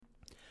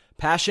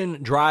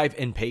Passion, drive,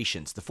 and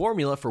patience. The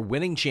formula for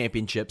winning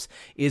championships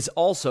is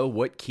also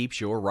what keeps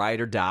your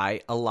ride or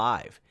die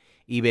alive.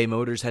 eBay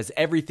Motors has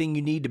everything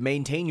you need to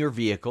maintain your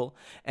vehicle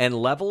and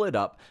level it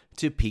up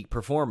to peak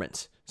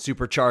performance.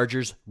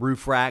 Superchargers,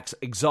 roof racks,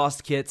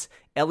 exhaust kits,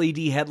 LED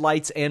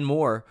headlights, and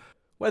more.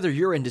 Whether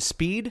you're into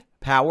speed,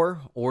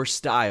 power, or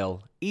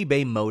style,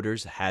 eBay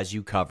Motors has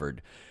you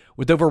covered.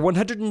 With over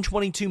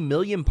 122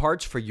 million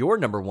parts for your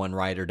number one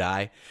ride or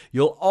die,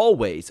 you'll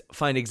always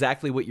find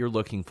exactly what you're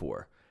looking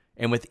for.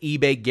 And with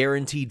eBay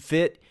Guaranteed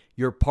Fit,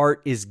 your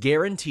part is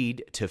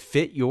guaranteed to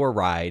fit your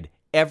ride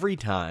every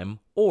time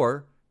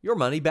or your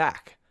money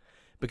back.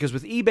 Because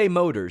with eBay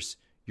Motors,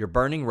 you're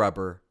burning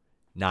rubber,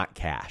 not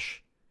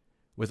cash.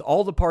 With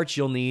all the parts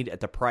you'll need at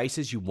the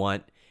prices you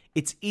want,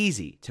 it's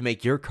easy to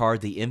make your car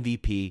the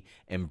MVP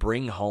and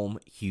bring home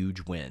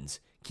huge wins.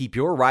 Keep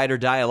your ride or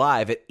die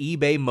alive at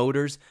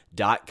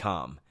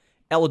ebaymotors.com.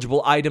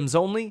 Eligible items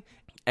only.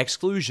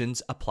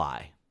 Exclusions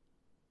apply.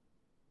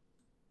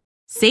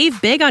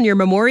 Save big on your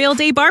Memorial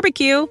Day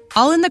barbecue,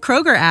 all in the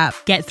Kroger app.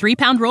 Get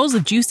 3-pound rolls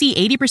of juicy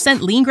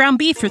 80% lean ground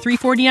beef for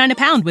 $3.49 a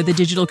pound with a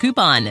digital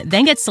coupon.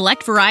 Then get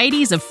select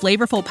varieties of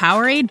flavorful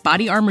Powerade,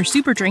 Body Armor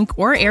Super Drink,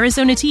 or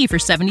Arizona tea for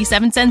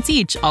 77 cents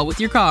each, all with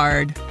your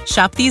card.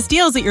 Shop these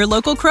deals at your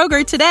local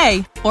Kroger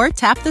today, or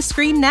tap the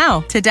screen now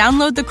to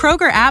download the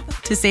Kroger app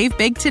to save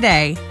big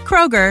today.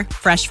 Kroger,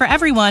 fresh for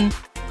everyone.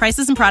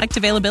 Prices and product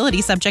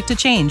availability subject to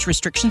change.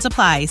 Restrictions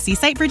apply. See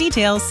site for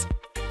details.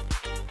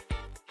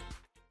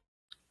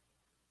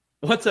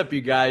 What's up, you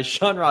guys?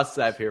 Sean Ross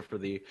Sapp here for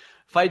the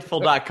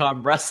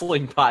Fightful.com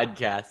Wrestling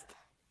Podcast.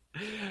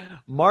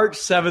 March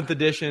 7th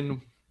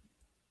edition.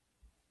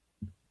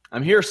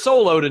 I'm here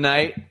solo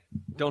tonight.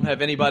 Don't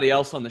have anybody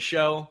else on the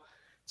show.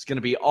 It's going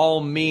to be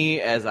all me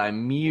as I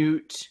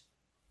mute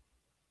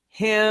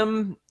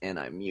him and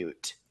I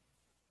mute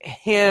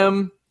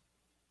him.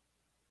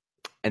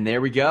 And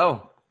there we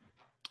go.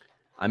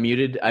 I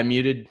muted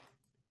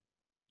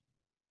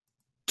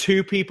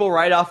two people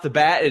right off the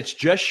bat. It's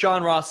just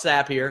Sean Ross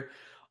Sapp here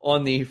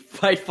on the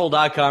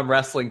Fightful.com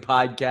Wrestling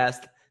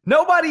Podcast.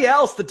 Nobody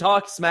else to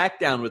talk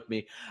SmackDown with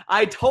me.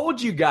 I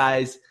told you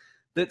guys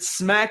that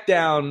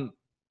SmackDown,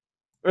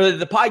 or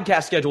the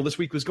podcast schedule this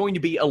week, was going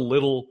to be a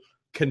little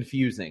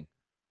confusing.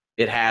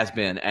 It has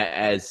been,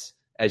 as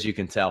you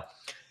can tell.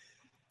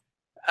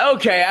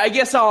 Okay, I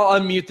guess I'll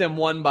unmute them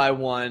one by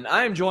one.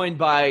 I am joined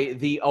by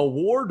the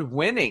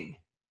award-winning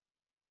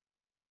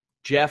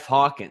Jeff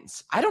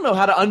Hawkins. I don't know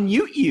how to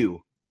unmute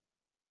you.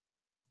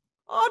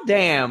 Oh,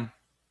 damn.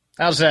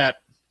 How's that?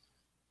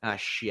 Ah,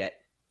 shit.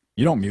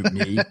 You don't mute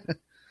me.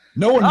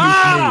 No one mutes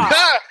me.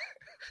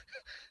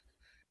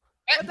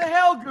 What the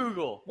hell,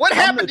 Google? What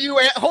happened to you?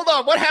 Hold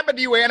on. What happened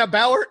to you, Anna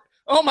Bauer?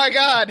 Oh, my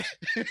God.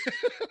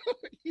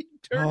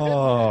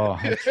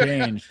 I've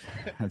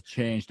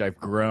changed. I've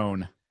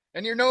grown.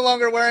 And you're no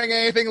longer wearing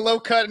anything low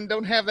cut and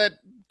don't have that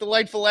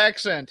delightful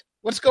accent.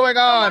 What's going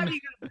on?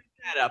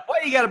 Why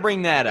you got to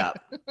bring that up?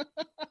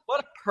 What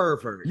a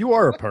pervert. You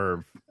are a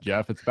perv,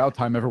 Jeff. It's about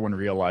time everyone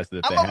realized that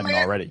if they hadn't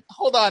already.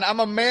 Hold on.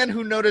 I'm a man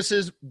who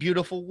notices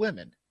beautiful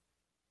women.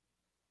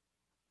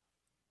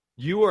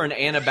 You are an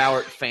Anna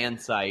Bauer fan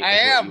site. I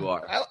am.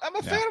 What you are. I'm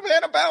a fan of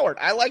Anna Bauer.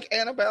 I like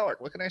Anna Bauer.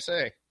 What can I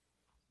say?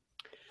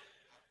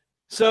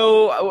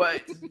 So,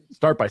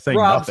 start by saying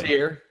Rob's nothing.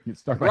 here.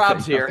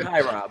 Rob's here.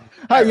 Hi, Rob.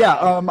 Hi,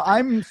 yeah.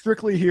 I'm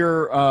strictly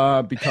here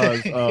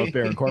because of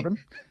Baron Corbin.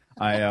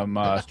 I am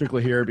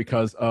strictly here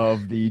because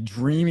of the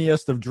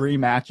dreamiest of dream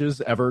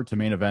matches ever to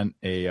main event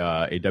a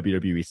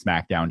WWE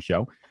SmackDown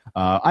show.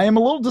 I am a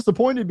little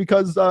disappointed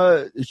because,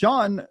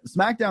 Sean,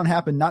 SmackDown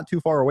happened not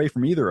too far away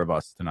from either of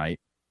us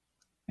tonight.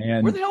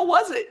 And where the hell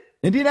was it?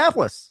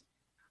 Indianapolis.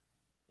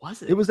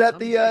 Was it? It was at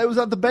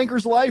the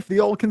Banker's Life,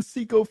 the old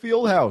Conseco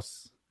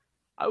Fieldhouse.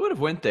 I would have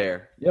went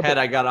there had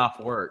I got off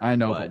work. I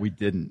know, but we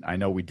didn't. I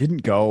know we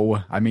didn't go.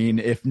 I mean,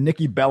 if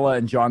Nikki Bella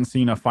and John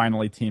Cena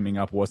finally teaming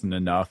up wasn't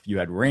enough, you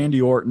had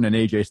Randy Orton and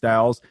AJ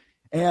Styles.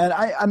 And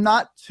I'm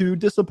not too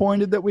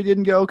disappointed that we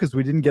didn't go because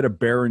we didn't get a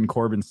Baron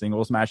Corbin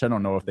singles match. I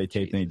don't know if they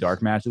taped any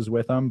dark matches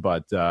with them,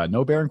 but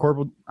no Baron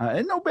Corbin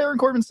and no Baron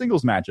Corbin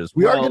singles matches.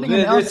 We are getting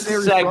an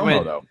outstanding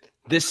promo, though.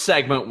 This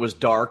segment was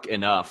dark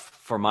enough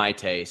for my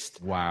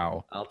taste.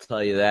 Wow. I'll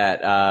tell you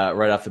that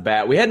right off the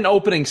bat. We had an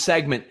opening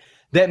segment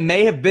that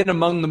may have been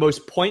among the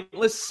most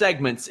pointless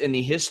segments in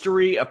the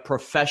history of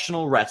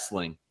professional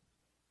wrestling.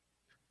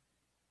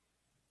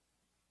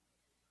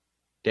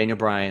 Daniel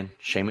Bryan,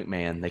 Shane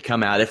McMahon, they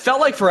come out. It felt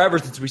like forever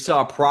since we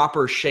saw a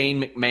proper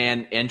Shane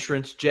McMahon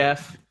entrance,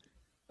 Jeff.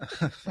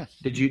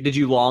 Did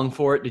you long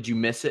for it? Did you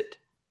miss it?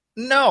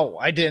 No,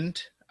 I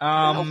didn't.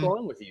 What's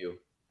wrong with you?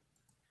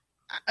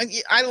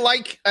 I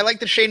like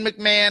the Shane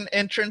McMahon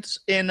entrance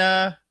in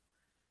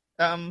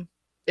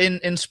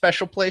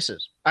special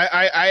places.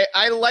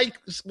 I like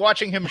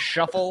watching him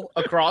shuffle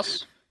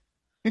across.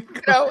 You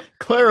know?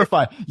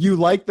 Clarify. You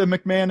like the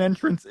McMahon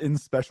entrance in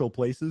special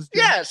places?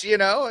 Jim? Yes,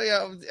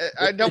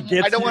 I don't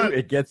want to.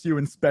 It gets you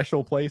in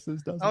special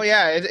places, doesn't it? Oh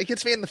yeah, it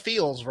gets me in the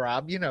feels,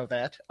 Rob. You know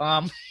that.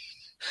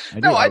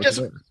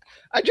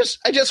 I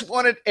just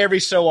want it every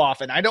so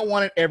often. I don't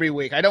want it every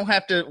week. I don't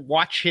have to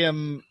watch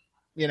him,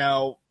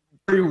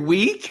 every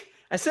week.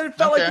 I said it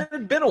felt like it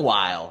had been a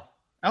while.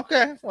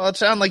 Okay. Well, it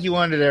sounded like you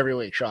wanted it every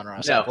week, Sean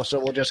Ross. No. So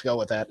we'll just go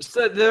with that.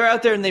 So they're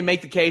out there and they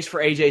make the case for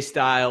AJ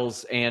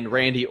Styles and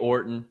Randy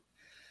Orton.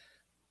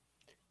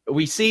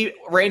 We see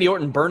Randy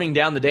Orton burning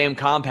down the damn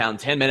compound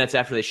 10 minutes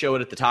after they show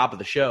it at the top of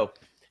the show.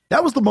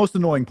 That was the most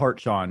annoying part,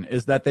 Sean,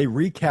 is that they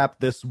recapped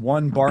this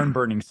one barn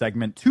burning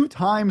segment 2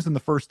 times in the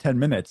first 10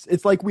 minutes.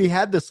 It's like we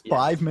had this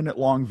 5-minute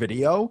long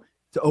video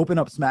to open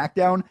up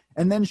SmackDown,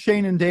 and then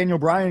Shane and Daniel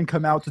Bryan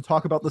come out to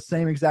talk about the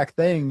same exact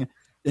thing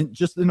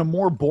just in a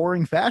more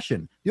boring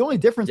fashion. The only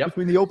difference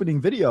between the opening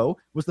video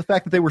was the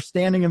fact that they were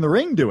standing in the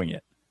ring doing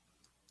it.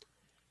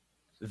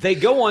 They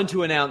go on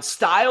to announce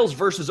Styles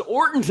versus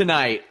Orton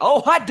tonight.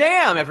 Oh, hot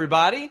damn,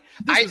 everybody.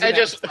 I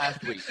just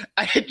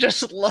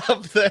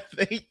love that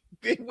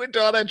they went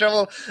to all that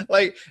trouble.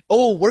 Like,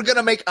 we're going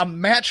to make a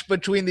match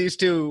between these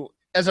two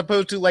as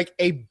opposed to like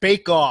a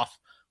bake-off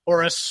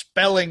or a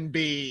spelling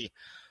bee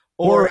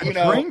or a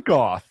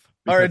drink-off.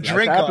 Or a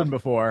drink-off. Happened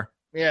before.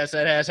 Yes,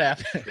 that has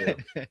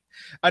happened.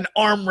 An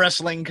arm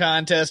wrestling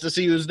contest to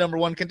see who's number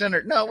one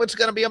contender. No, it's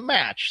going to be a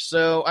match.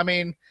 So, I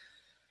mean,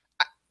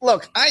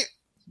 look,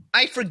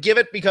 I forgive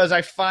it because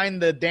I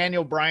find the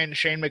Daniel Bryan,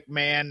 Shane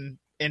McMahon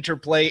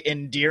interplay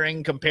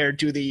endearing compared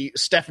to the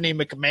Stephanie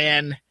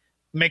McMahon,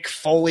 Mick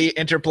Foley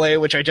interplay,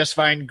 which I just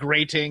find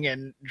grating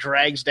and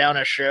drags down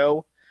a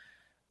show.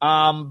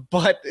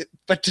 But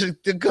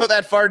to go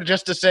that far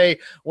just to say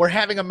we're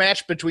having a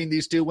match between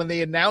these two when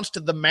they announced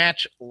the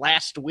match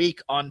last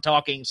week on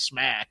Talking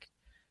Smack,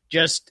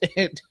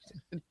 it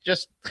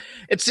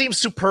seems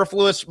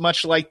superfluous,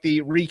 much like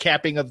the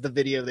recapping of the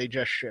video they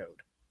just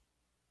showed.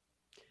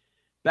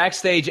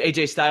 Backstage,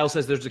 AJ Styles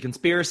says there's a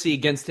conspiracy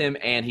against him,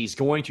 and he's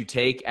going to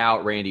take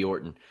out Randy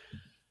Orton.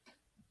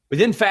 We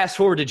then fast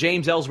forward to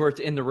James Ellsworth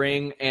in the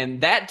ring,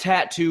 and that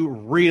tattoo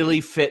really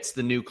fits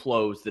the new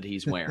clothes that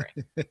he's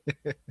wearing.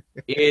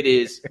 It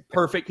is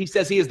perfect. He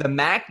says he is the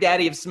Mac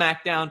Daddy of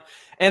SmackDown,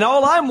 and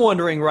all I'm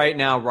wondering right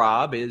now,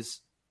 Rob,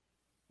 is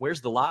where's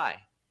the lie?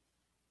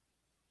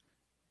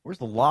 Where's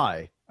the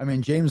lie? I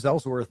mean, James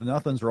Ellsworth,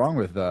 nothing's wrong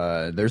with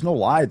there's no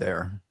lie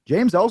there.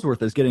 James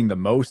Ellsworth is getting the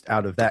most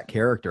out of that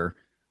character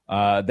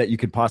that you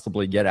could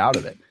possibly get out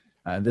of it.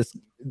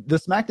 The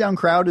SmackDown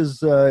crowd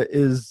is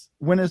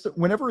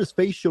whenever his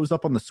face shows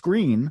up on the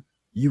screen,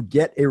 you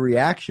get a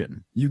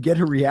reaction. You get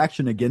a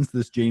reaction against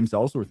this James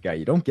Ellsworth guy.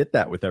 You don't get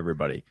that with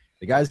everybody.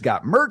 The guy's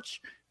got merch.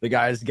 The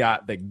guy's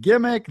got the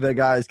gimmick. The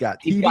guy's got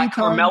TV He's got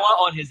time. Carmella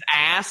on his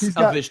ass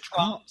of his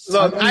trunks.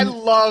 Look, I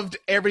loved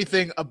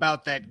everything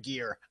about that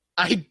gear.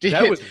 I did.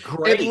 That was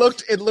great.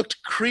 It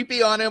looked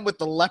creepy on him with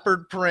the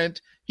leopard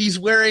print. He's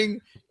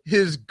wearing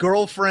his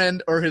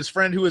girlfriend or his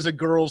friend who is a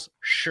girl's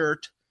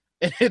shirt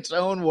in its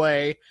own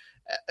way.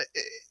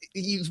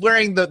 He's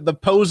wearing the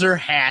poser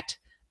hat.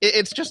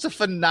 It's just a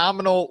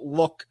phenomenal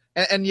look.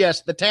 And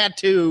yes, the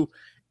tattoo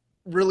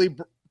really,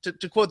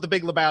 to quote the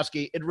Big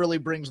Lebowski, it really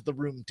brings the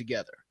room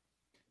together.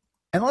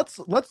 And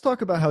let's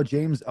talk about how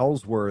James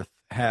Ellsworth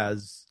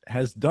has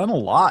done a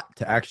lot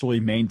to actually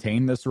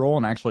maintain this role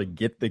and actually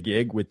get the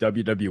gig with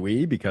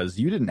WWE, because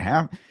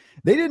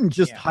they didn't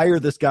just hire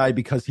this guy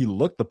because he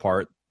looked the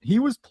part. He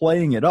was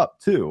playing it up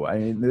too. I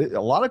mean,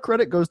 a lot of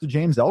credit goes to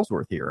James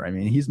Ellsworth here. I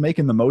mean, he's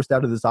making the most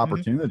out of this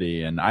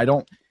opportunity, and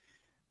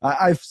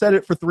I've said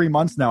it for 3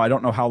 months now. I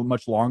don't know how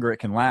much longer it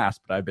can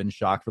last, but I've been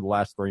shocked for the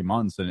last 3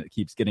 months, and it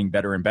keeps getting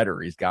better and better.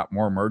 He's got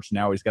more merch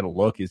now. He's got a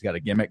look. He's got a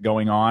gimmick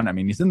going on. I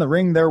mean, he's in the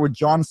ring there with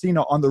John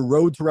Cena on the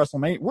road to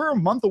WrestleMania. We're a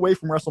month away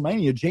from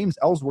WrestleMania. James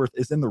Ellsworth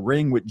is in the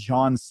ring with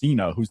John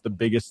Cena, who's the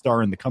biggest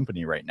star in the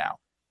company right now.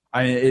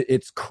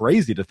 It's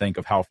crazy to think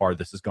of how far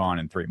this has gone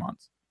in 3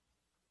 months.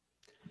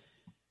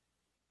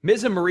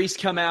 Miz and Maurice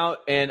come out,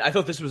 and I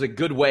thought this was a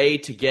good way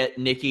to get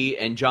Nikki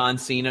and John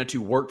Cena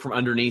to work from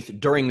underneath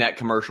during that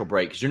commercial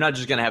break, because you're not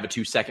just going to have a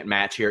 2-second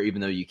match here,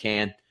 even though you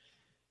can.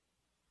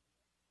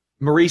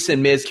 Maurice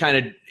and Miz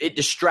it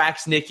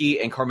distracts Nikki,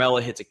 and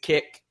Carmella hits a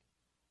kick.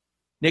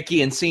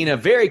 Nikki and Cena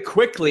very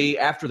quickly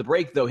after the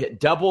break, though,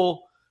 hit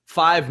double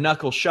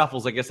 5-knuckle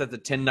shuffles. I guess that's a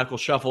 10-knuckle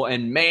shuffle,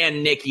 and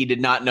man, Nikki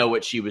did not know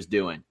what she was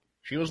doing.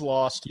 She was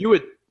lost.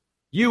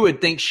 You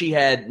would think she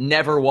had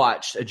never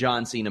watched a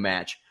John Cena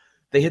match.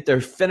 They hit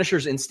their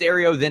finishers in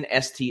stereo, then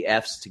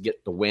STFs to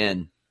get the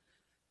win.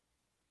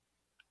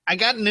 I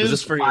got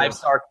news for you.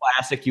 5-star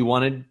classic you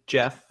wanted,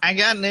 Jeff? I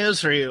got news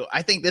for you.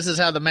 I think this is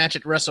how the match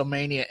at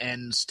WrestleMania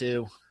ends,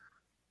 too.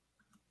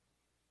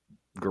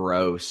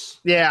 Gross.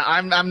 Yeah,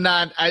 I'm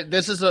not.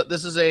 This is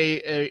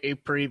a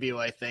preview.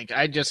 I think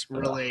I just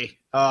really.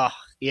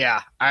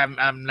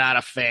 I'm not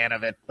a fan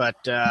of it,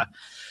 but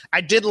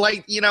I did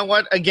like. You know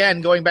what?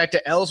 Again, going back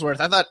to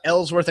Ellsworth, I thought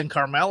Ellsworth and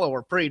Carmella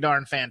were pretty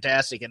darn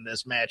fantastic in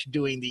this match,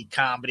 doing the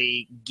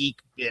comedy geek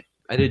bit.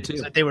 I did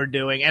too. That they were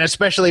doing, and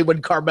especially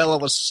when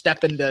Carmella was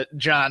stepping to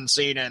John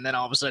Cena, and then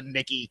all of a sudden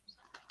Nikki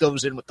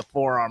goes in with the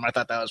forearm. I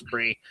thought that was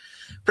pretty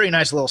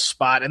nice little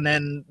spot. And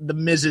then the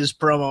Miz's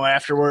promo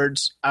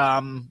afterwards.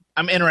 I'm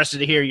interested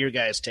to hear your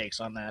guys' takes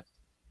on that.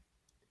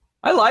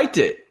 I liked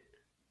it.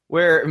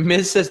 Where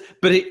Miz says,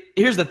 but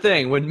here's the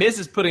thing. When Miz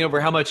is putting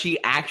over how much he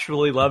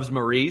actually loves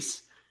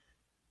Maurice,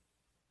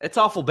 it's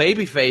awful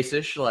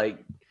babyface-ish. Like,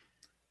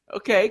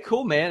 okay,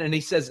 cool, man. And he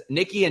says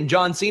Nikki and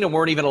John Cena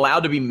weren't even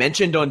allowed to be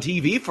mentioned on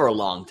TV for a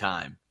long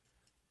time.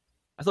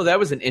 I thought that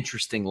was an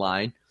interesting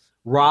line.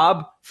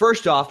 Rob,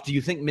 first off, do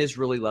you think Miz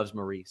really loves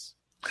Maurice?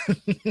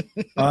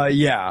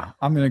 Yeah.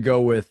 I'm gonna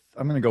go with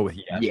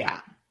yes. Yeah.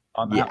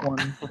 On that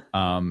one.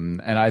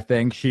 And I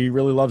think she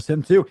really loves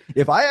him too.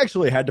 If I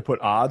actually had to put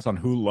odds on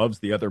who loves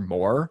the other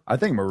more, I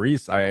think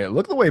Maurice. I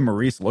look the way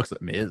Maurice looks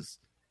at Miz.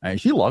 I mean,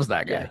 she loves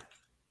that guy. Yeah.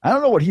 I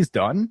don't know what he's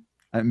done.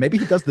 Maybe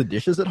he does the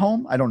dishes at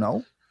home. I don't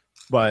know,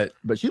 but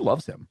she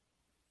loves him.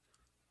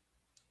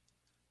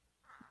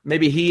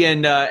 Maybe he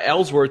and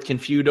Ellsworth can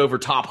feud over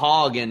Top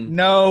Hog and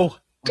No,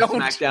 don't.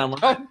 SmackDown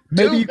Live. Don't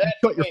Maybe do you can that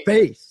shut to your me.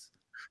 face.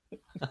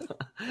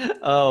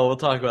 Oh, we'll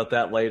talk about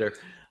that later.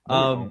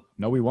 No,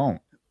 we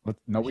won't.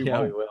 No, we Yeah,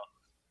 won't. we will.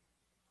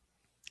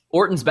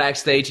 Orton's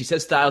backstage. He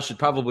says Styles should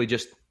probably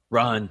just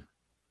run.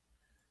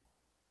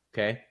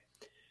 Okay.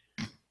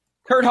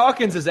 Kurt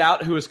Hawkins is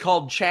out, who is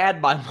called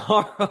Chad by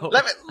Morrow.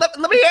 Let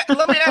me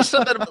ask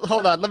something.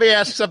 Hold on. Let me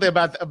ask something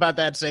about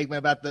that segment,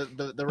 about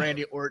the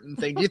Randy Orton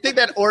thing. Do you think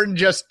that Orton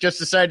just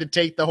decided to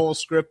take the whole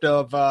script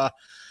of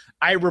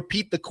I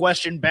repeat the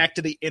question back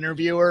to the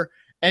interviewer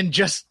and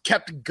just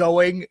kept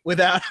going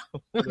without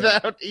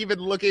even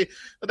looking,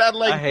 without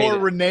letting poor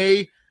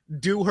Renee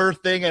do her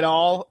thing at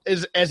all,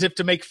 as if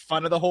to make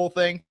fun of the whole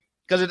thing?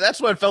 Because that's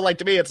what it felt like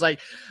to me. It's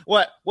like,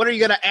 what are you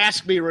going to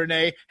ask me,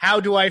 Renee?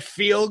 How do I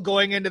feel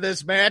going into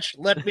this match?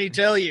 Let me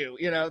tell you,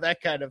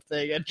 that kind of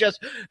thing. And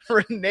just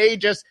Renee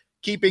just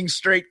keeping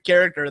straight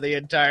character the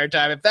entire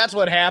time. If that's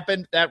what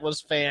happened, that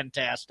was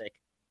fantastic.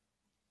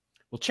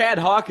 Well, Chad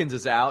Hawkins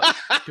is out,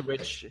 to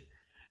which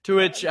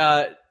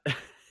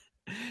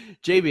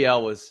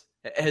JBL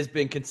has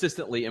been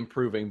consistently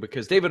improving,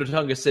 because David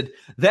Otunga said,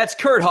 "That's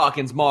Kurt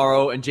Hawkins,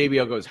 Morrow," and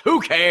JBL goes, "Who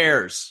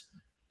cares?"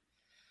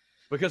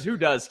 Because who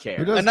does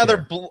care?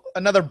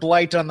 Another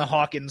blight on the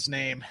Hawkins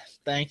name.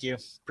 Thank you.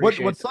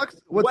 What sucks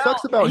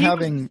about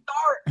having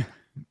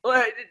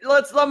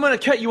I'm going to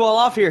cut you all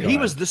off here. Go He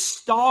ahead. was the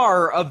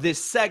star of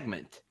this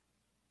segment,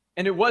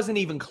 and it wasn't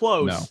even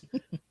close. No.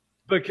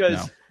 Because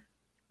No.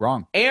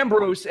 Wrong.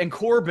 Ambrose and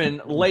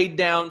Corbin laid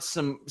down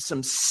some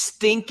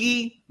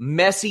stinky,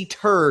 messy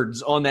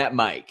turds on that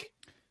mic.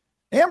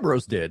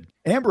 Ambrose did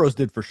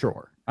for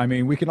sure. I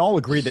mean, we can all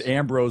agree that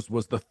Ambrose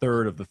was the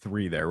third of the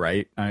three there,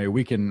 right? I mean,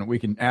 we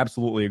can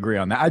absolutely agree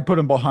on that. I'd put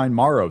him behind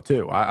Morrow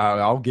too.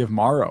 I'll give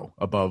Morrow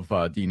above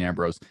Dean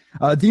Ambrose.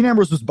 Dean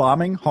Ambrose was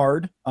bombing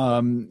hard.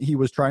 He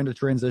was trying to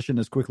transition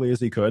as quickly as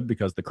he could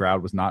because the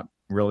crowd was not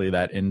really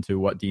that into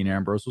what Dean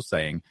Ambrose was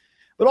saying.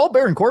 But all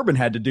Baron Corbin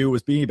had to do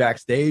was be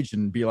backstage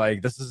and be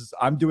like,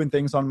 I'm doing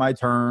things on my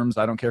terms.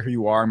 I don't care who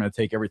you are. I'm going to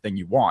take everything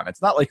you want.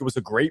 It's not like it was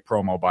a great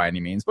promo by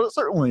any means, but it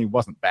certainly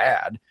wasn't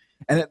bad.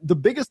 And the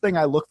biggest thing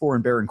I look for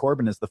in Baron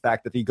Corbin is the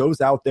fact that he goes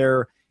out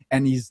there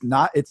and it's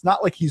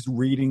not like he's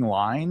reading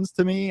lines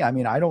to me. I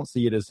mean, I don't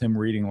see it as him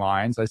reading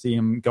lines. I see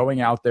him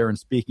going out there and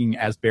speaking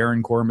as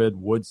Baron Corbin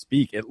would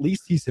speak. At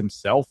least he's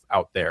himself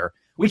out there.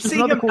 We see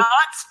him not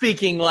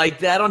speaking like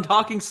that on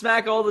Talking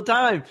Smack all the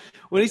time.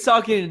 When he's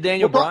talking to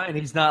Daniel Bryan,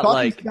 he's not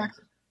like Smack,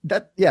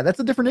 that's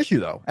a different issue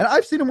though. And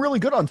I've seen him really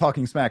good on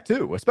Talking Smack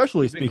too,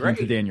 especially speaking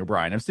to Daniel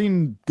Bryan. I've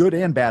seen good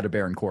and bad of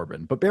Baron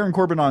Corbin, but Baron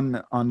Corbin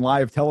on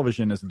live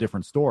television is a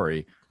different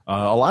story.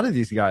 A lot of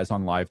these guys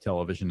on live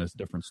television is a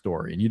different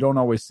story, and you don't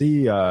always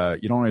see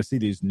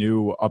these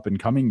new up and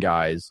coming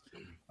guys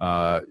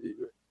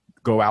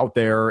go out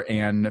there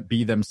and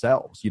be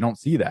themselves. You don't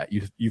see that.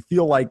 You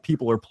feel like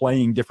people are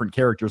playing different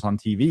characters on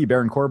TV.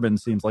 Baron Corbin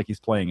seems like he's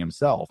playing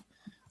himself.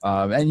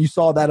 And you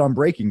saw that on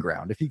Breaking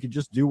Ground. If he could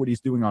just do what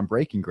he's doing on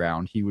Breaking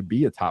Ground, he would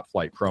be a top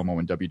flight promo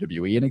in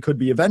WWE, and it could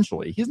be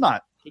eventually. He's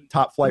not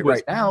top flight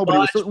right now, but he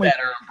was certainly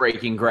better on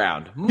Breaking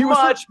Ground. He was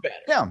much better.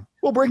 Yeah.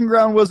 Well, Breaking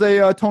Ground was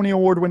a Tony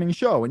Award winning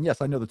show, and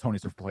yes, I know the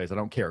Tonys are for plays. I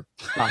don't care.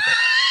 Stop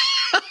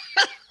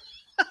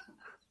it.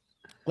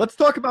 Let's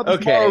talk about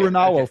this Mauro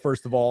Ranallo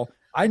first of all.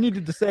 I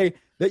needed to say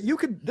that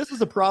this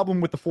is a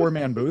problem with the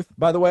 4-man booth,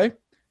 by the way.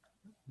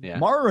 Yeah.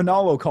 Mauro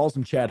Ranallo calls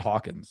him Chad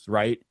Hawkins,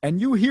 right? And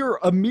you hear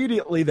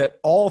immediately that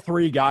all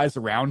three guys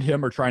around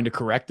him are trying to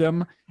correct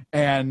him.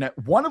 And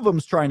one of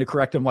them's trying to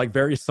correct him like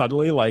very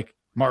subtly, like,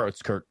 Mauro,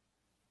 it's Kurt.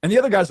 And the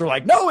other guys are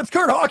like, no, it's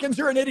Kurt Hawkins.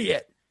 You're an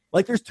idiot.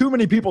 Like, there's too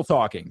many people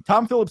talking.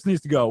 Tom Phillips needs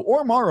to go,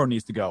 or Mauro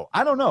needs to go.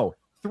 I don't know.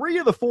 3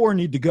 of the 4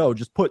 need to go.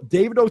 Just put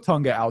David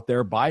Otunga out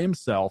there by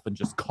himself and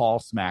just call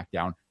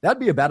SmackDown. That'd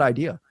be a bad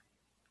idea.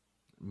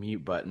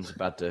 Mute button's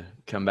about to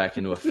come back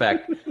into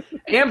effect.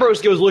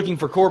 Ambrose goes looking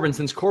for Corbin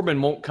since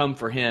Corbin won't come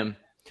for him.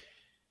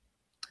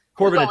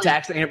 Corbin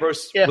attacks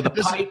Ambrose with a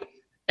pipe.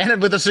 And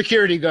with a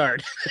security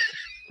guard.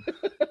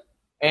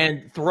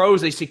 And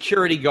throws a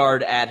security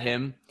guard at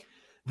him.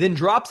 Then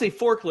drops a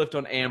forklift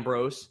on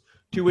Ambrose,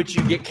 to which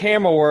you get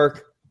camera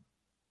work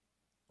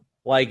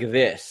like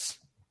this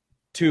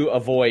to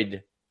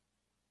avoid.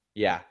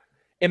 Yeah.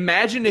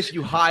 Imagine if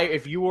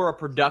you were a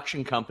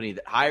production company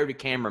that hired a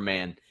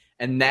cameraman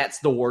and that's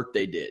the work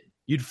they did.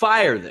 You'd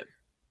fire them.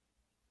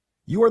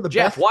 You are the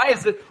Jeff,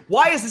 best.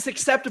 why is this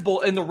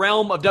acceptable in the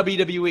realm of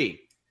WWE?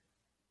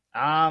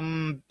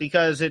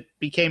 Because it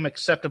became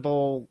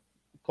acceptable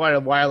quite a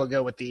while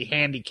ago with the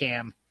handy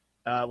cam,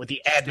 with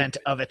the advent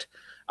of it.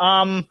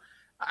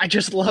 I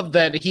just love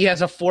that he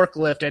has a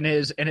forklift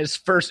and his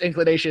first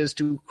inclination is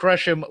to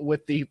crush him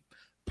with the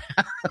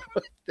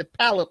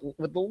pallet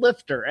with the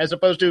lifter, as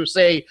opposed to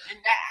say,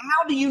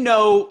 how do you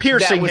know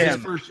piercing that was him?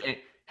 His first,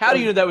 how do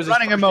you know that was his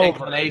Running first him over.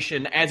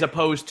 inclination, as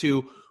opposed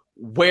to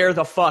where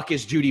the fuck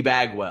is Judy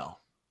Bagwell?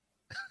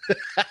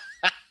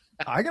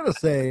 I gotta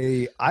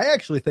say, I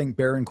actually think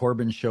Baron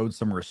Corbin showed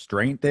some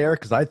restraint there,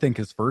 because I think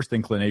his first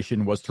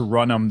inclination was to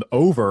run him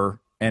over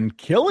and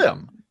kill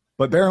him.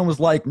 But Baron was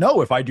like,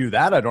 no, if I do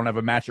that, I don't have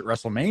a match at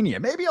WrestleMania.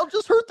 Maybe I'll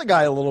just hurt the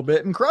guy a little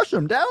bit and crush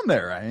him down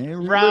there. I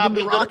mean, Rob,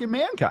 the Rock and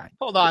Mankind.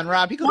 Hold on,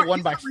 Rob. He could have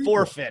won by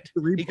forfeit.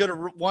 The replay. He could have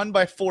won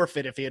by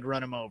forfeit if he had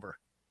run him over.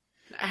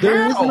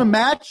 There isn't a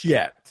match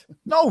yet.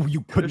 No,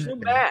 you couldn't There's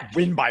no match.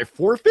 win by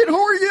forfeit. Who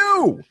are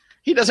you?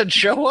 He doesn't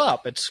show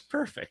up. It's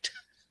perfect.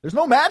 There's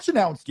no match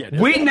announced yet.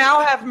 We now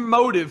have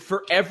motive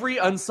for every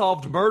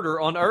unsolved murder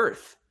on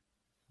Earth.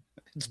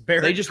 It's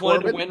Baron They just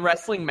Corbin. wanted to win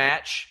wrestling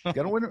match He's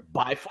got to win.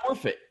 by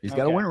forfeit. He's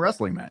got to win a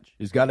wrestling match.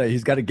 He's got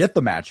to get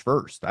the match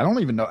first. I don't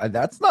even know.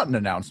 That's not an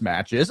announced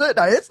match, is it?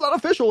 It's not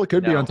official. It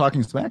could be No. on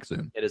Talking Smack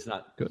soon. It is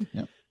not. Good.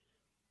 Yeah.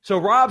 So,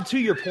 Rob, to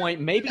your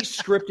point, maybe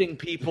scripting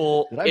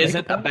people Did I make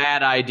isn't a a point?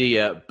 bad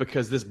idea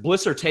because this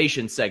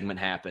Blissertation segment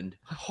happened.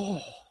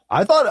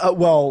 I thought,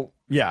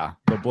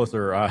 the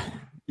Blisser.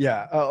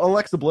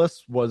 Alexa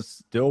Bliss was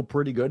still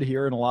pretty good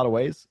here in a lot of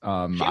ways. She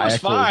was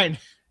fine.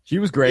 She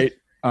was great.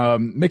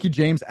 Mickey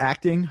James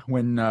acting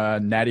when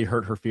Natty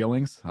hurt her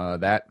feelings.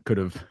 That could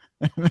have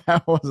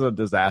that was a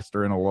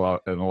disaster in a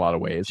lot of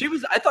ways.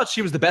 I thought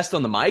she was the best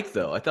on the mic,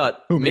 though. I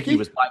thought Who, Mickey Mickey?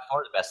 was by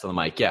far the best on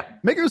the mic. Yeah.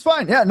 Mickey was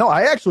fine. Yeah, no,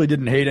 I actually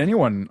didn't hate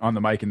anyone on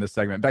the mic in this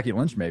segment. Becky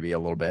Lynch maybe a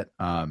little bit.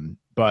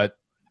 But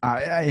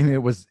I mean, it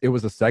was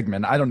a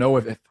segment. I don't know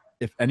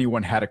if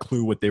anyone had a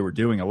clue what they were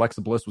doing.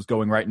 Alexa Bliss was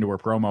going right into her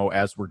promo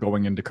as we're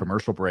going into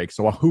commercial break.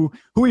 So who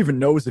even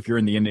knows if you're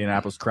in the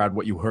Indianapolis crowd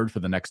what you heard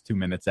for the next 2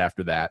 minutes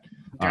after that?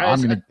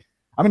 Guys, I'm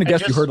gonna guess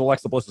you just- heard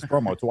Alexa Bliss's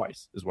promo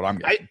twice. Is what I'm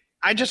guessing.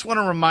 I just want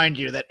to remind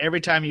you that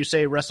every time you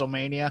say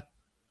WrestleMania,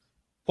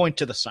 point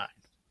to the sign.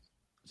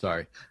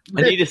 Sorry,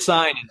 I need a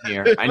sign in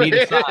here. I need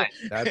a sign.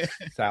 that's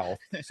south.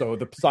 So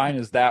the sign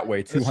is that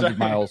way, 200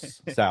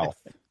 miles south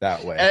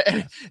that way.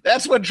 And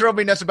that's what drove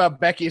me nuts about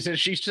Becky is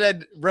she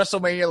said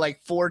WrestleMania like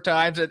 4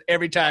 times, and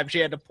every time she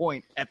had to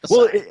point at the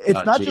Well, sign.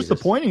 it's not just the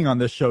Jesus. pointing on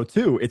this show,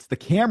 too. It's the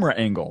camera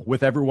angle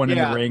with everyone in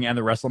Yeah. the ring and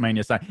the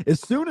WrestleMania sign. As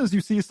soon as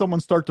you see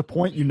someone start to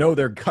point, you know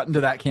they're cutting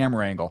to that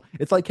camera angle.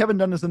 It's like Kevin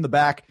Dunn is in the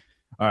back.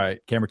 All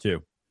right, camera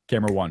 2,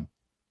 camera 1,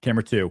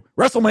 camera 2,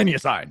 WrestleMania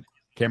sign,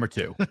 camera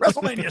 2,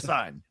 WrestleMania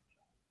sign.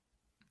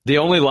 The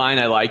only line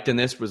I liked in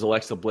this was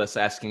Alexa Bliss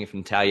asking if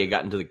Natalia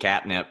got into the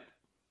catnip.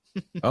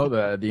 Oh,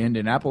 the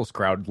Indianapolis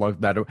crowd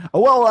loved that.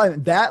 Oh, well,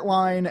 that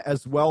line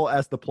as well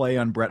as the play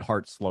on Bret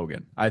Hart's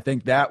slogan. I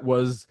think that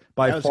was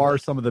by far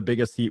some of the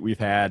biggest heat we've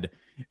had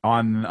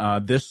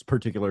on this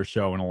particular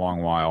show in a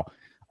long while.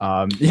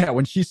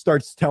 When she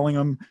starts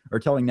telling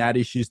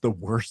Natty she's the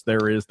worst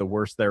there is, the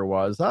worst there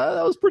was.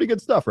 That was pretty good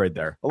stuff right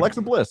there.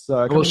 Alexa Bliss.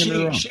 Well, coming into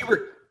her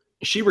own.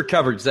 she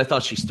recovered because I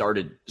thought she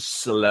started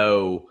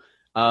slow.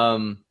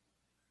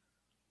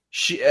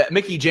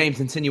 Mickey James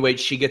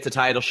insinuates she gets a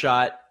title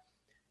shot,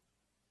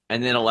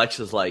 and then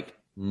Alexa's like,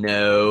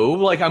 no.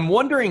 Like, I'm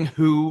wondering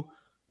who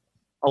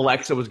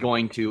Alexa was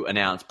going to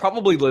announce.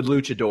 Probably La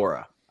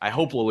Luchadora. I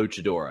hope La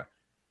Luchadora.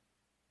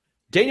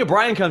 Daniel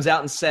Bryan comes out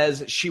and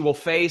says she will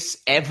face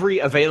every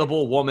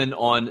available woman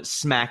on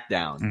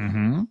SmackDown.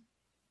 Mm-hmm.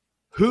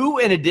 Who,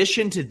 in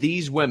addition to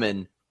these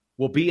women,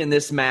 will be in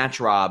this match,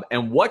 Rob?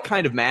 And what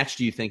kind of match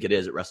do you think it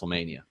is at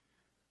WrestleMania?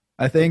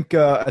 I think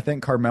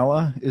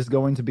Carmella is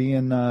going to be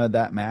in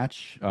that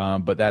match,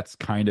 but that's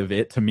kind of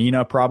it.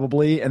 Tamina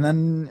probably, and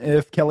then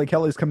if Kelly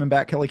Kelly's coming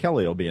back, Kelly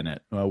Kelly will be in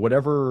it.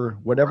 Whatever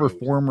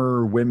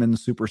former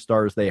women's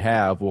superstars they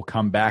have will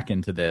come back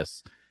into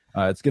this.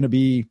 It's going to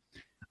be.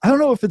 I don't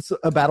know if it's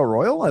a battle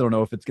royal. I don't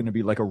know if it's going to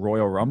be like a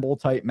Royal Rumble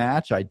type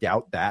match. I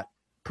doubt that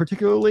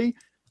particularly.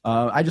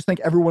 I just think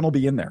everyone will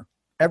be in there.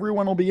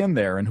 Everyone will be in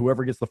there, and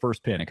whoever gets the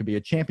first pin. It could be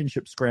a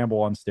championship scramble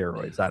on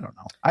steroids. I don't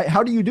know.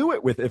 How do you do it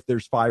if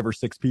there's 5 or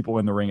 6 people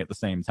in the ring at the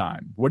same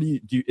time? What do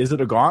you do? Is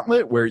it a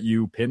gauntlet where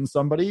you pin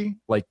somebody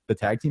like the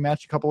tag team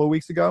match a couple of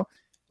weeks ago?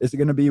 Is it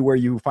going to be where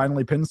you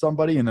finally pin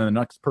somebody and then the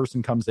next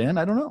person comes in?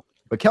 I don't know.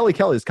 But Kelly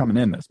Kelly's coming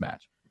in this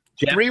match.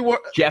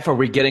 Jeff, are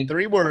we getting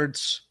 3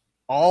 words.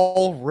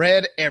 All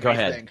red everything.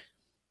 Go ahead.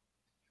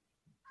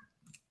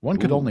 One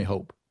could only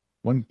hope.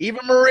 Eva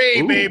Marie,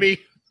 Ooh. baby.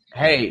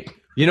 Hey,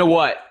 you know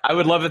what? I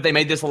would love if they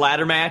made this a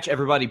ladder match.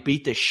 Everybody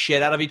beat the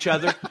shit out of each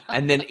other,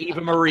 and then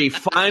Eva Marie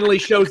finally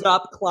shows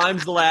up,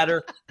 climbs the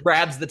ladder,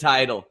 grabs the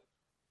title.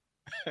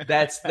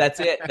 That's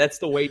it. That's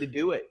the way to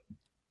do it.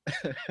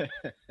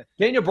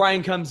 Daniel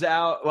Bryan comes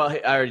out. Well, I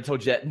already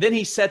told you that. Then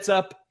he sets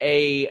up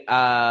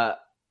a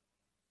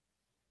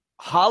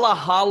Holla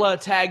Holla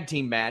tag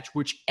team match,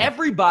 which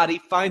everybody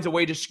finds a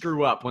way to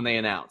screw up when they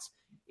announce.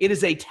 It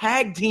is a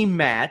tag team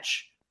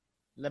match.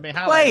 Let me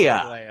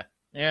holla.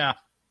 Yeah.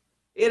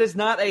 It is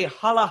not a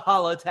Holla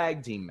Holla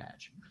tag team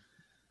match.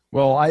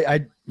 Well,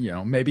 I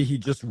maybe he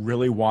just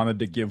really wanted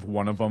to give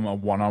one of them a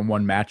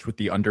one-on-one match with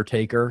The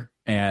Undertaker,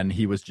 and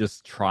he was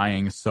just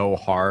trying so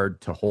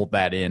hard to hold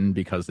that in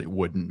because it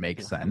wouldn't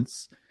make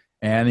sense,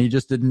 and he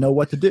just didn't know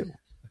what to do.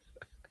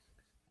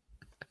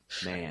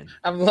 Man.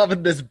 I'm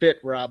loving this bit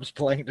Rob's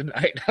playing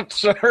tonight. I'm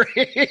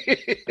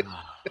sorry.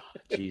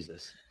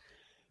 Jesus.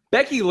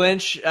 Becky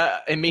Lynch,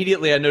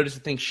 immediately I noticed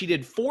the thing. She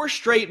did 4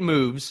 straight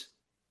moves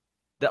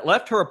that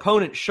left her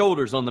opponent's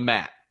shoulders on the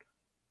mat,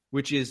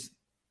 which is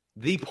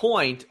the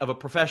point of a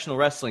professional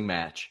wrestling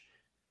match.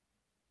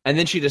 And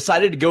then she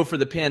decided to go for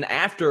the pin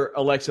after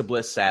Alexa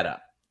Bliss sat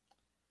up.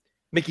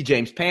 Mickie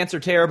James' pants are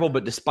terrible,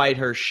 but despite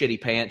her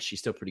shitty pants, she's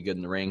still pretty good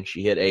in the ring.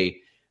 She hit a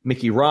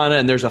Mickey Rana,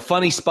 and there's a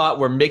funny spot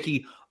where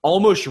Mickey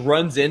almost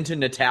runs into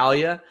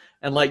Natalya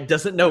and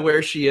doesn't know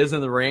where she is in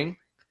the ring.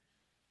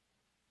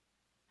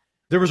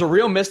 There was a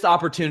real missed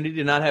opportunity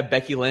to not have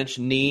Becky Lynch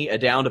knee a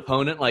downed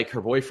opponent like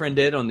her boyfriend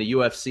did on the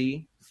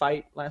UFC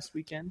fight last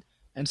weekend.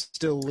 And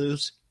still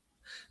lose.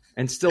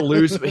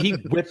 But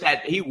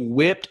he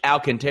whipped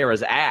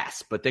Alcantara's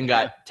ass, but then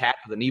got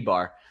tapped with a knee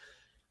bar.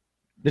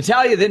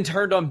 Natalya then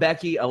turned on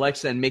Becky.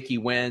 Alexa and Mickey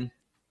win.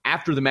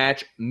 After the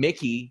match,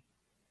 Mickey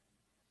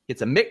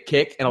hits a Mick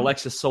kick, and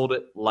Alexa sold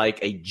it like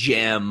a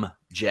gem,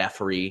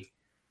 Jeffrey.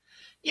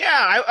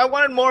 Yeah, I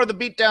wanted more of the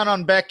beatdown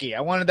on Becky.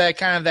 I wanted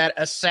that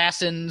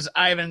Assassin's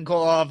Ivan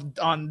Koloff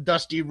on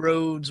Dusty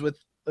Rhodes with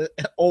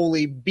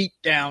Ole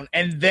beatdown,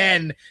 and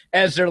then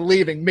as they're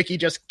leaving, Mickey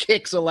just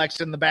kicks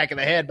Alexa in the back of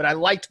the head. But I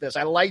liked this.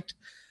 I liked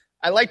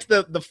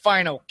the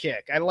final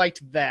kick. I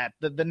liked that.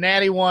 The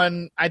natty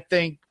one, I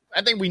think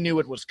we knew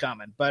it was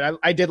coming, but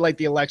I did like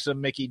the Alexa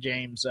Mickey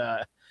James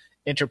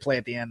interplay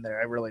at the end there.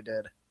 I really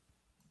did.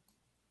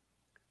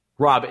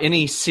 Rob,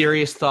 any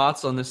serious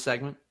thoughts on this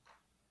segment?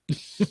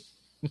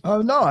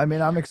 No, I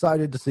mean, I'm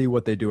excited to see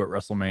what they do at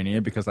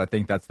WrestleMania because I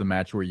think that's the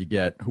match where you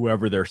get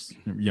whoever they're,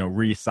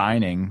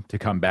 re-signing to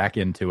come back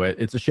into it.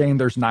 It's a shame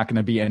there's not going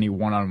to be any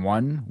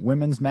one-on-one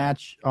women's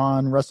match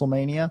on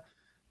WrestleMania,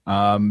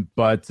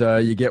 but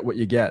you get what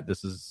you get.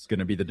 This is going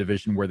to be the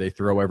division where they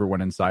throw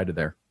everyone inside of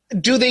there.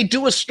 Do they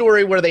do a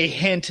story where they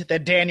hint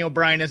that Daniel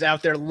Bryan is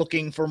out there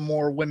looking for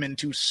more women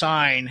to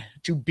sign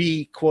to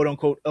be quote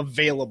unquote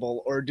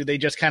available, or do they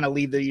just kind of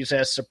leave these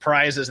as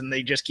surprises and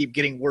they just keep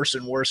getting worse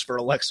and worse for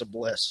Alexa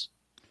Bliss?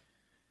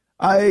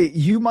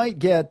 You might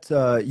get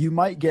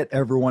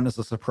everyone as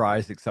a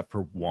surprise except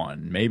for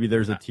one. Maybe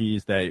there's a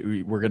tease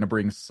that we're going to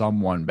bring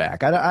someone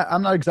back.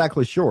 I'm not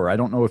exactly sure. I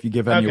don't know if you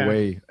give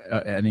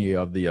any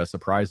of the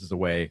surprises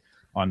away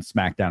on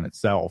SmackDown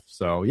itself.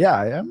 So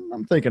yeah,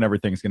 I'm thinking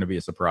everything's going to be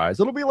a surprise.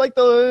 It'll be what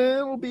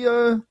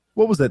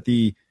was it?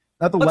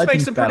 Not the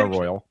Legends Battle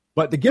Royal,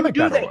 but the Gimmick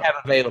Battle Royal. Who do they have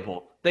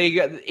available? They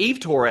got Eve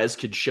Torres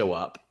could show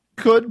up.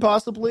 Could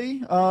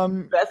possibly.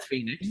 Beth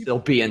Phoenix still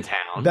be in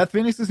town. Beth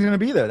Phoenix is going to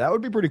be there. That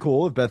would be pretty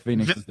cool if Beth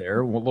Phoenix is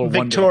there. A little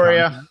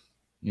Victoria.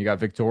 You got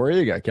Victoria.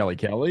 You got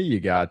Kelly. You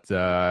got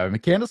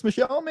Candice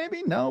Michelle.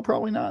 Maybe no,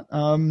 probably not.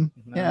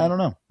 Yeah, I don't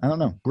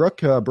know. Brooke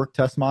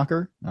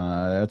Tessmacher.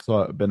 That's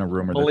been a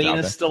rumor.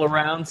 Melina's still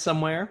around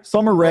somewhere.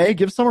 Summer Rae.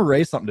 Give Summer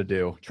Rae something to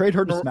do. Trade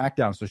her to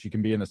SmackDown so she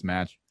can be in this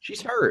match.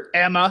 She's hurt.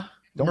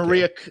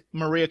 Maria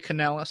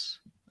Kanellis.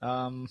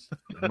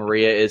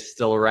 Maria is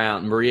still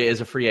around. Maria is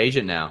a free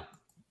agent now.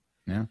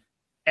 Yeah.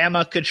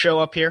 Emma could show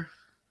up here.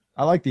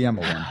 I like the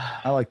Emma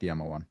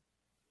one.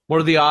 What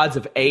are the odds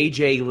of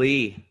AJ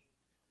Lee?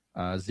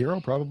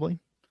 0 probably.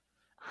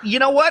 You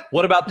know what?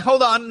 What about?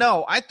 Hold on.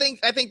 No, I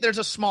think there's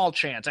a small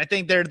chance. I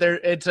think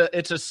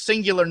it's a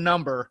singular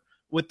number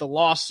with the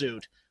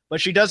lawsuit,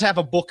 but she does have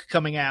a book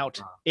coming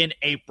out in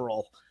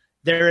April.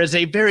 There is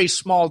a very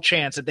small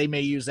chance that they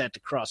may use that to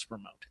cross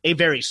promote. A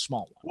very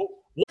small one.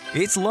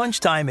 It's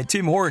lunchtime at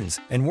Tim Hortons,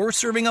 and we're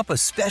serving up a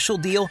special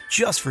deal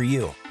just for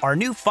you. Our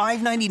new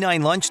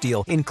 $5.99 lunch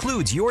deal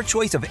includes your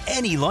choice of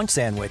any lunch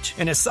sandwich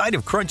and a side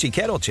of crunchy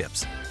kettle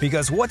chips.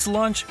 Because what's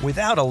lunch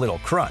without a little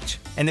crunch?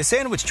 And the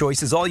sandwich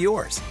choice is all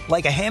yours,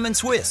 like a ham and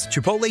Swiss,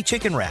 Chipotle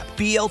chicken wrap,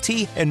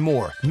 BLT, and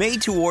more.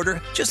 Made to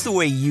order just the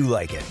way you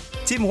like it.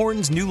 Tim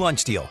Hortons' new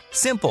lunch deal.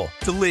 Simple,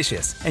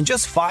 delicious, and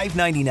just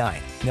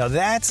 $5.99. Now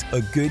that's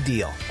a good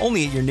deal.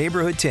 Only at your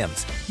neighborhood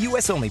Tim's.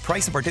 U.S. only.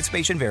 Price and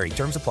participation vary.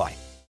 Terms apply.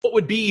 What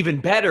would be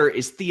even better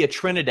is Thea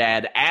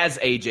Trinidad as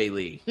AJ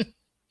Lee.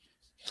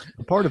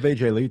 A part of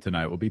AJ Lee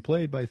tonight will be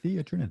played by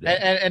Thea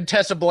Trinidad. And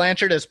Tessa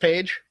Blanchard as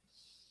Paige.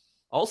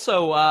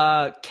 Also,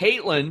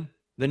 Caitlyn,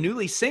 the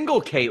newly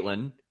single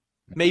Caitlyn,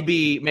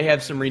 may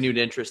have some renewed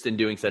interest in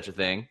doing such a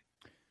thing.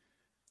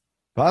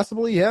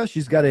 Possibly, yeah.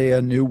 She's got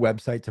a new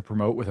website to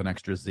promote with an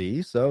extra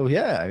Z. So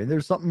yeah, I mean,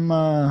 there's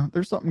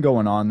something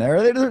going on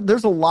there.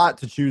 There's a lot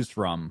to choose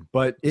from.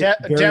 But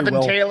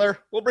Devin Taylor,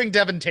 we'll bring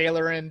Devin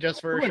Taylor in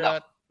just for a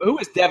shot. Who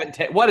is Devin?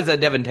 What is a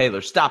Devin Taylor?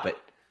 Stop it.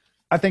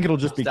 I think it'll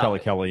just be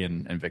Kelly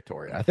and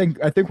Victoria. I think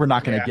we're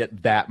not going to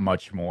get that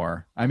much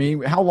more. I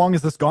mean, how long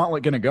is this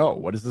gauntlet going to go?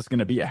 What is this going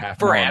to be? A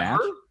half-hour match?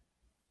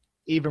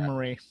 Eva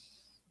Marie.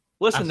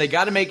 Listen, they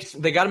got to make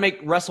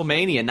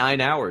WrestleMania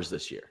 9 hours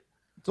this year.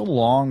 It's a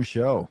long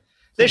show.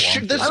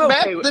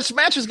 This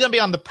match is going to be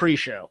on the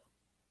pre-show.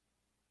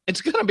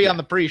 It's going to be on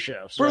the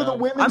pre-show. So. For the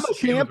women's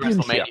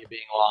championship. WrestleMania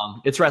being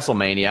long. It's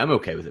WrestleMania. I'm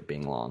okay with it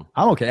being long.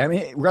 I'm okay. I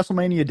mean,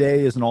 WrestleMania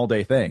Day is an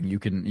all-day thing.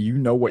 You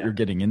know what you're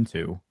getting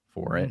into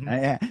for it.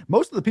 Mm-hmm.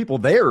 Most of the people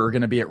there are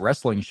going to be at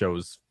wrestling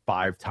shows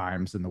 5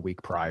 times in the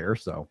week prior.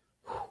 So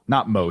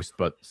not most,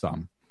 but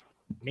some.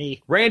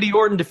 Me. Randy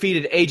Orton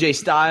defeated AJ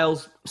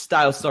Styles.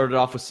 Styles started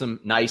off with some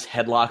nice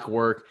headlock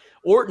work.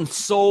 Orton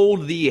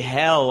sold the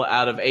hell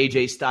out of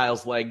AJ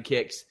Styles' leg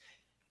kicks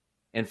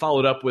and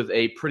followed up with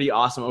a pretty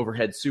awesome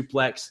overhead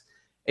suplex.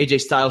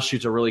 AJ Styles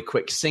shoots a really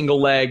quick single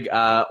leg.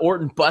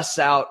 Orton busts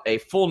out a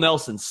full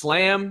Nelson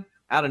slam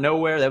out of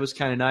nowhere. That was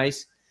kind of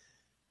nice.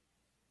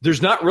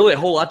 There's not really a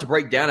whole lot to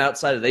break down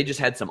outside of they just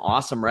had some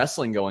awesome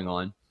wrestling going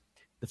on.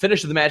 The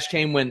finish of the match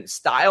came when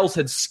Styles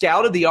had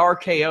scouted the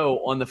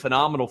RKO on the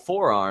phenomenal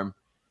forearm,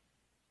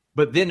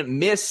 but then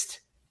missed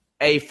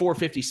a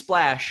 450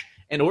 splash,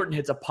 and Orton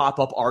hits a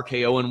pop-up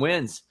RKO and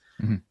wins.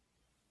 Mm-hmm.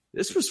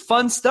 This was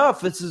fun stuff.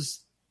 This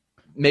is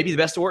maybe the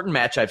best Orton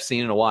match I've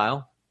seen in a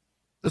while.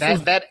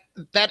 That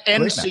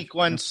end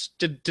sequence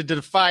to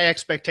defy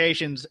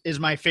expectations is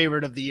my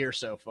favorite of the year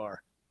so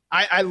far.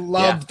 I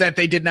loved that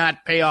they did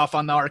not pay off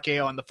on the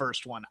RKO on the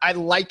first one. I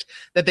liked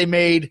that they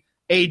made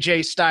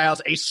AJ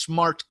Styles a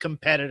smart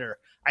competitor.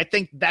 I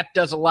think that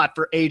does a lot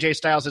for AJ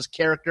Styles'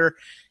 character.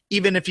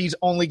 Even if he's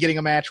only getting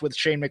a match with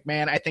Shane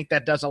McMahon, I think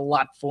that does a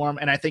lot for him.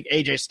 And I think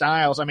AJ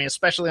Styles, I mean,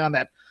 especially on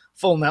that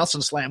full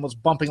Nelson slam, was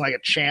bumping like a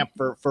champ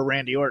for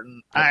Randy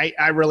Orton.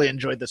 I really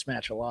enjoyed this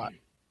match a lot.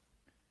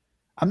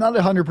 I'm not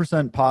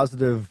 100%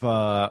 positive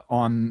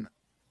on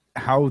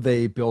how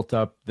they built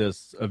up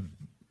this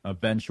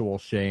eventual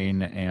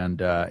Shane and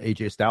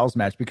AJ Styles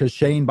match, because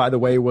Shane, by the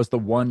way, was the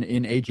one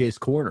in AJ's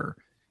corner.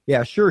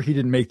 Yeah, sure, he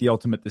didn't make the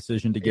ultimate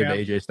decision to give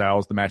AJ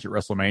Styles the match at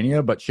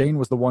WrestleMania, but Shane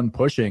was the one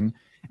pushing.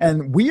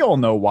 And we all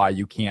know why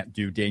you can't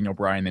do Daniel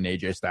Bryan and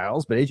AJ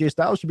Styles, but AJ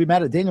Styles should be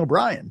mad at Daniel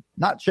Bryan,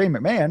 not Shane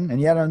McMahon. And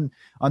yet on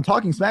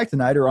Talking Smack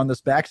tonight, or on this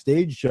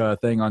backstage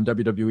thing on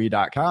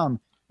WWE.com,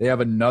 they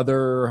have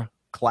another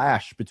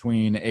clash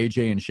between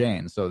AJ and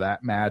Shane. So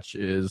that match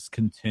is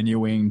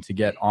continuing to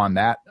get on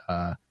that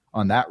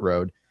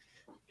road.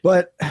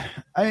 But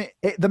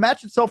the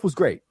match itself was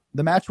great.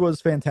 The match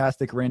was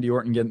fantastic. Randy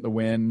Orton getting the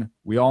win.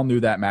 We all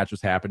knew that match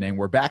was happening.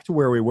 We're back to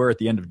where we were at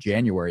the end of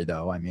January,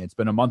 though. I mean, it's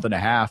been a month and a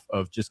half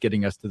of just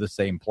getting us to the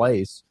same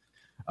place.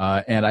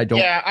 And I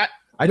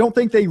don't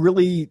think they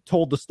really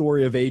told the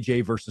story of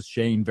AJ versus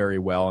Shane very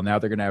well. And now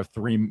they're going to have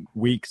 3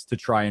 weeks to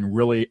try and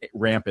really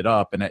ramp it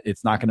up. And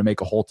it's not going to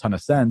make a whole ton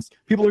of sense.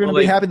 People are going to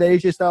be happy that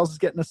AJ Styles is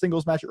getting a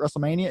singles match at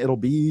WrestleMania. It'll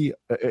be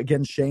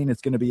against Shane.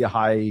 It's going to be a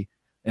high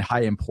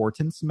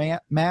importance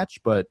match,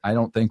 but I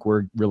don't think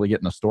we're really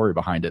getting a story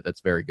behind it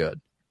that's very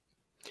good.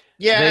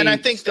 Yeah, and I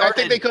think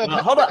they could.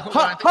 Hold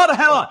the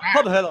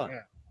hell on.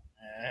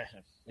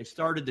 They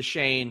started the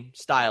Shane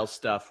Styles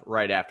stuff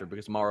right after,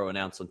 because Morrow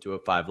announced on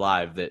 205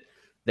 Live that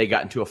they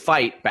got into a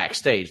fight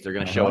backstage. They're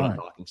going to show it on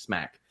Talking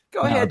Smack.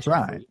 Go ahead. That's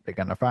right. They're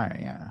going to fight.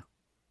 Yeah.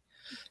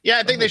 Yeah,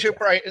 I think they should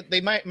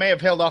they may have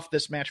held off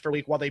this match for a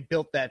week while they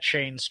built that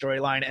Shane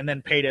storyline and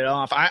then paid it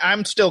off.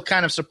 I'm still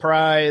kind of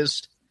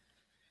surprised.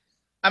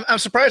 I'm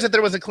surprised that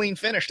there was a clean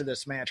finish to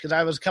this match, because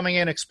I was coming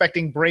in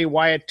expecting Bray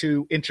Wyatt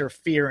to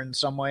interfere in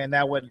some way, and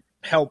that would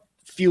help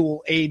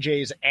fuel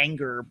AJ's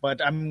anger.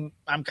 But I'm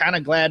kind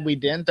of glad we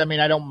didn't. I mean,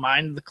 I don't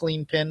mind the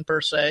clean pin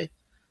per se.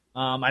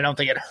 I don't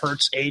think it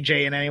hurts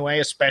AJ in any way,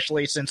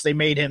 especially since they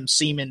made him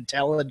seem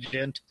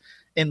intelligent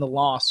in the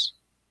loss.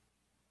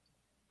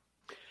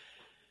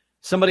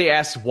 Somebody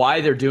asked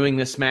why they're doing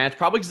this match.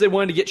 Probably because they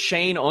wanted to get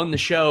Shane on the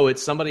show.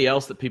 It's somebody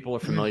else that people are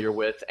familiar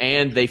with,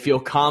 and they feel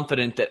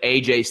confident that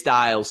AJ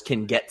Styles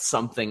can get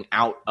something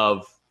out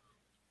of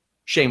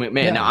Shane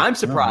McMahon. Yeah, now, I'm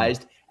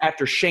surprised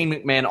after Shane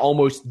McMahon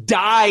almost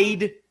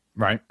died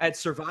at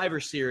Survivor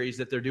Series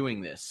that they're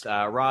doing this.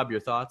 Rob, your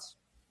thoughts?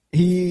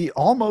 He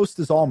almost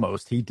is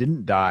almost. He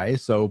didn't die,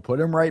 so put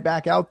him right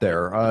back out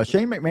there.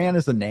 Shane McMahon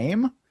is a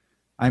name.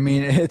 I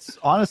mean, it's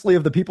honestly,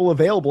 of the people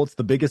available, it's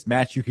the biggest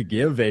match you could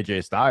give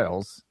AJ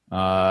Styles.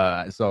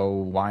 So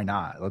why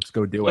not? Let's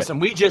go do it. Listen,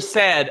 we just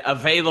said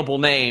available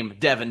name,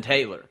 Devin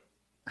Taylor.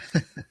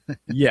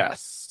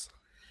 Yes.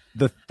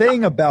 The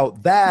thing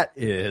about that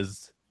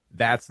is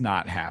that's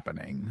not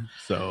happening.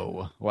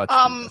 So let's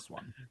do this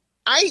one.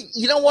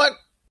 You know what?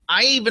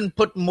 I even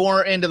put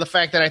more into the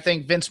fact that I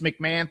think Vince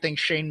McMahon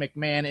thinks Shane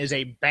McMahon is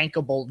a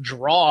bankable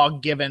draw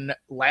given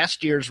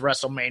last year's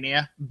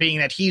WrestleMania, being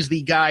that he's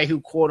the guy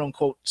who,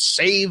 quote-unquote,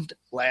 saved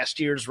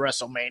last year's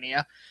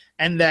WrestleMania,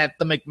 and that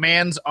the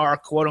McMahons are,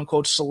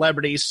 quote-unquote,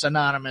 celebrities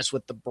synonymous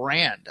with the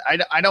brand.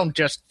 I don't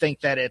just think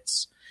that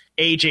it's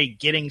AJ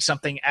getting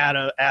something out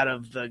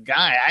of the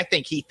guy. I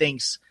think he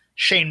thinks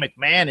Shane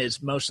McMahon is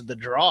most of the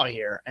draw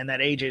here, and that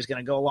AJ is going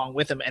to go along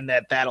with him, and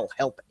that'll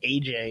help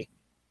AJ.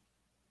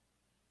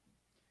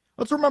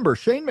 Let's remember,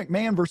 Shane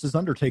McMahon versus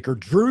Undertaker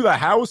drew the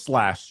house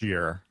last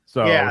year.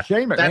 So Yeah,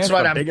 Shane McMahon's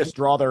the biggest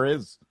draw there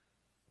is.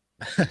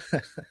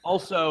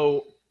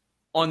 Also,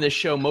 on this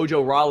show,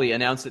 Mojo Rawley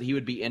announced that he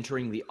would be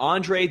entering the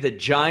Andre the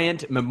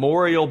Giant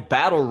Memorial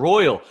Battle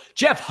Royal.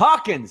 Jeff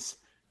Hawkins,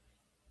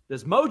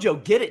 does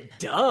Mojo get it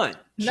done?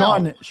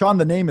 No. Sean,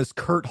 the name is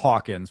Kurt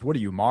Hawkins. What are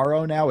you,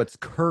 Morrow now? It's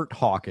Kurt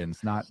Hawkins,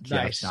 not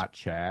Jeff, Nice. not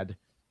Chad.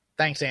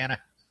 Thanks, Anna.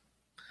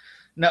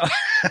 No.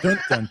 Dun,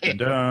 dun, dun,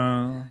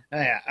 dun.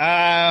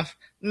 Yeah.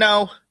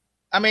 No.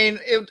 I mean,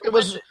 it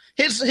was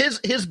his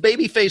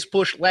babyface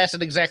push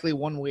lasted exactly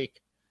 1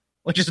 week,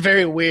 which is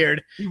very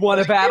weird. He won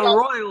a battle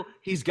royal.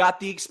 He's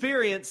got the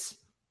experience.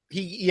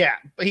 He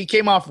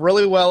came off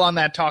really well on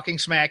that Talking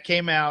Smack,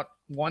 came out,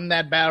 won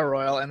that battle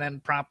royal, and then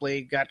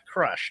promptly got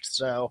crushed.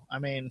 So, I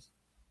mean,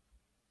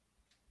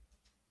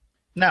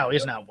 no,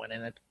 he's not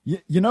winning it.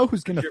 You know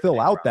who's going to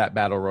fill out that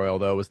battle royal,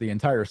 though, is the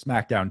entire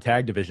SmackDown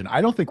tag division.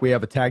 I don't think we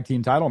have a tag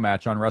team title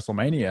match on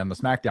WrestleMania on the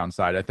SmackDown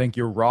side. I think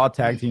your Raw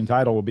tag team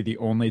title will be the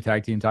only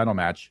tag team title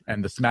match,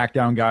 and the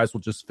SmackDown guys will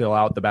just fill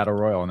out the battle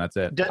royal, and that's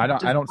it.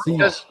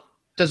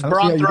 Does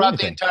Braun throw out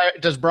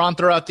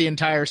the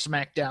entire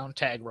SmackDown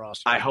tag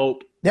roster? I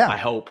hope. Yeah, I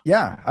hope.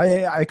 Yeah,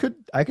 I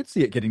could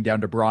see it getting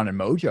down to Braun and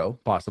Mojo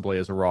possibly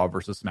as a Raw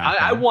versus SmackDown.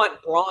 I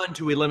want Braun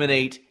to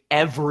eliminate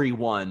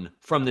everyone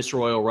from this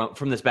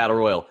battle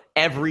royal.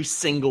 Every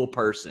single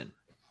person.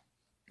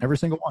 Every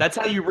single one. That's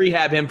how you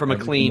rehab him from a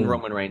clean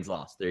Roman Reigns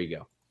loss. There you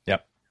go.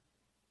 Yep.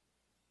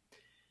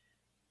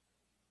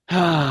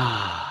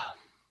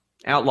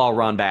 Outlaw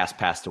Ron Bass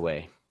passed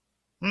away.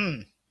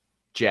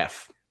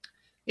 Jeff.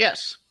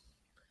 Yes.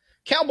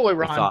 Cowboy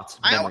Ron. Thoughts,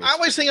 I memories.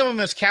 always think of him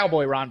as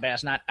Cowboy Ron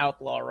Bass, not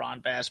Outlaw Ron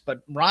Bass.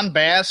 But Ron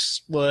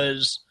Bass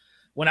was,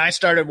 when I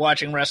started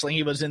watching wrestling,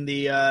 he was in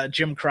the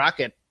Jim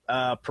Crockett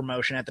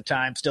promotion at the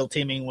time, still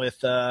teaming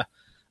with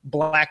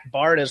Black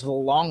Bart as the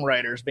Long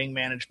Riders, being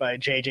managed by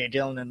J.J.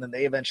 Dillon, and then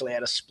they eventually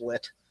had a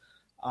split.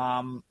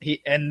 Then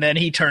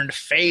he turned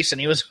face, and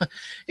he was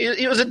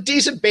a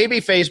decent baby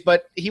face,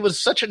 but he was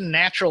such a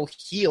natural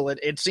heel.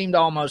 It seemed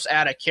almost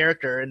out of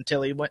character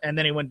until he went, and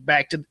then he went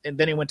to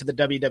the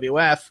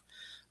WWF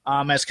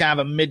as kind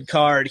of a mid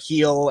card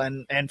heel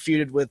and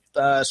feuded with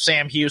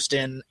Sam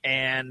Houston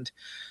and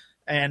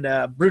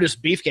Brutus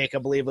Beefcake, I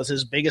believe, was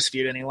his biggest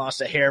feud, and he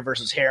lost a hair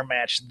versus hair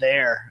match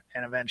there,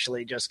 and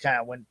eventually just kind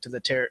of went to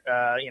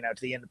to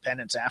the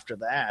independents after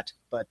that.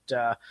 But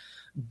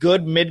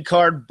good mid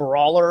card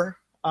brawler.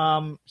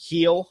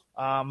 Heel.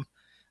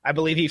 I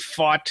believe he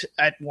fought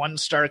at one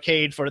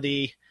Starrcade for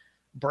the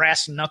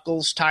Brass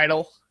Knuckles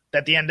title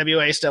that the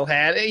NWA still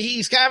had.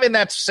 He's kind of in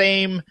that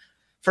same,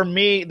 for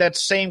me, that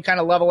same kind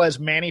of level as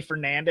Manny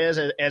Fernandez,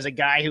 as a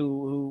guy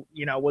who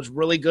was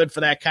really good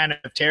for that kind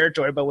of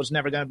territory, but was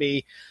never going to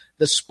be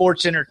the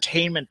sports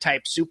entertainment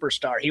type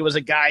superstar. He was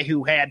a guy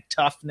who had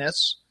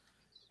toughness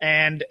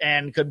and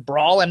could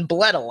brawl and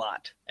bled a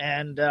lot.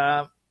 And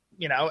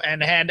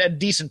had a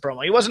decent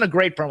promo. He wasn't a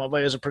great promo, but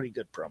he was a pretty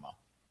good promo.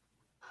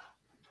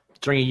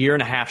 During a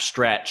 1.5-year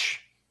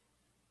stretch,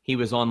 he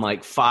was on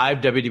like 5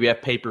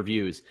 WWF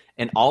pay-per-views,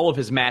 and all of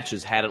his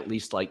matches had at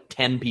least like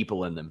 10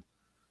 people in them,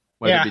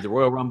 whether it be the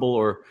Royal Rumble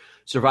or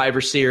Survivor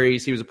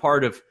Series. He was a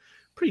part of a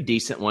pretty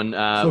decent one.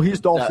 So he's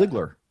Dolph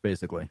Ziggler,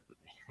 basically.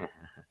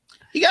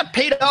 He got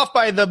paid off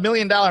by the $1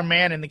 Million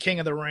Man in the King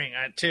of the Ring,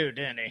 too,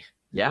 didn't he?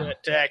 Yeah,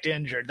 to act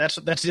injured. That's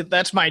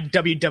my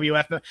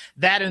WWF.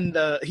 That and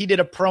he did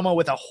a promo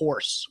with a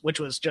horse,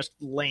 which was just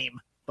lame.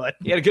 But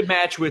he had a good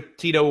match with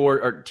Tito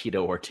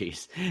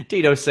Ortiz,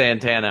 Tito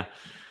Santana.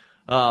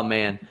 Oh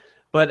man,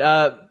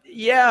 but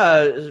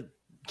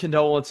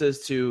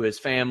condolences to his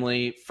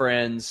family,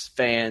 friends,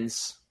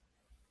 fans.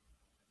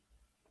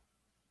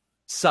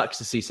 Sucks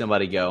to see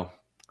somebody go.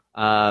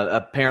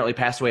 Apparently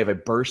passed away of a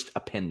burst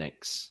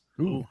appendix.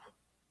 Ooh,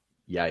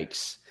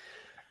 yikes.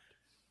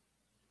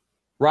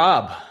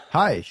 Rob.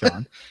 Hi,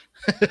 Sean.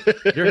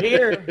 You're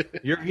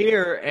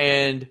here,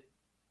 and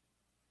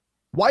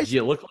why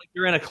you look like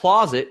you're in a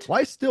closet.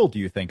 Why still do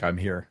you think I'm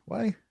here?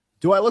 Why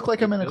do I look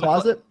like I'm in a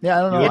closet? Yeah,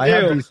 I don't know. I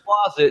have these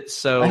closets,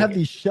 so I have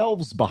these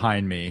shelves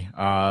behind me.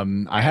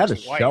 I had a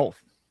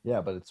shelf.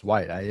 Yeah, but it's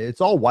white. It's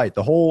all white.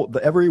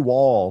 Every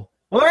wall.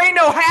 Well, there ain't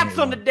no hats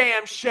on the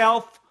damn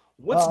shelf.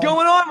 What's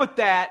going on with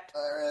that?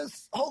 There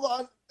is. Hold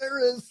on. There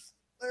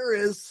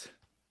is.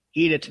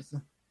 Eat it.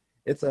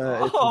 It's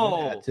a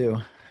good hat too.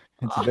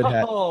 It's a good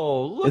hat.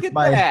 Oh, look at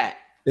that.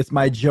 It's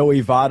my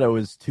Joey Votto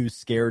is too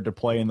scared to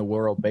play in the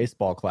World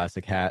Baseball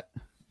Classic hat.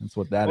 That's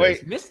what that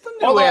is. Missed the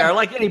new air.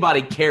 Like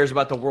anybody cares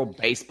about the World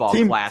Baseball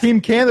Classic. Team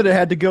Canada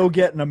had to go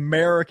get an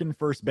American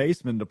first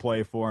baseman to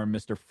play for him,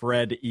 Mr.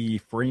 Fred E.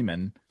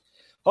 Freeman.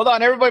 Hold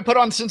on, everybody put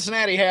on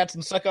Cincinnati hats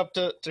and suck up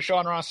to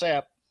Sean Ross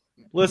Sapp.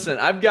 Listen,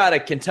 I've got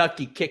a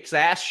Kentucky Kicks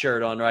Ass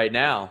shirt on right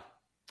now.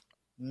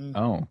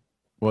 Oh.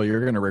 Well,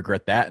 you're going to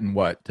regret that. And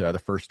what? The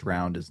first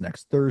round is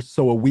next Thursday.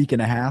 So a week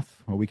and a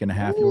half. You'll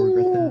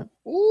regret that.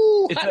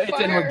 Ooh, It's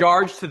in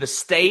regards to the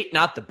state,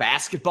 not the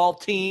basketball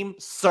team,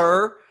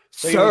 sir.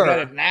 So you regret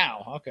it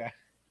now. Okay.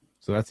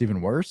 So that's even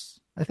worse,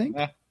 I think.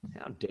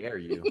 How dare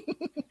you?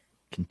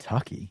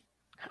 Kentucky.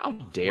 How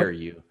dare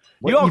you?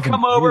 what You all even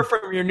come over is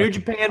from your New a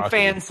Japan Kentucky?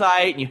 fan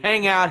site and you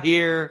hang out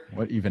here.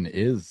 What even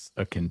is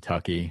a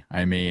Kentucky?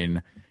 I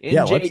mean,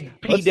 yeah,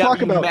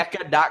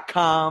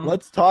 NJPWMecca.com.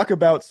 let's talk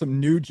about some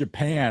New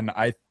Japan.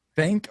 I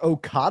think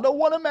Okada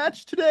won a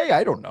match today.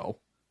 I don't know.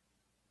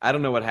 I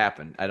don't know what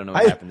happened. I don't know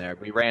what happened there.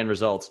 We ran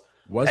results.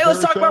 Was Hey, let's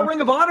there a talk about show?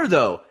 Ring of Honor,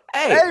 though.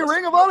 Hey, Hey,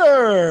 Ring of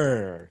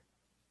Honor.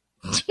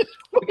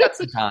 we got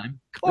some time.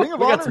 Ring of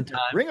We got Honor. some time.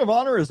 Ring of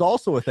Honor is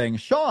also a thing.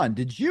 Sean,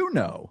 did you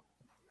know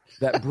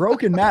that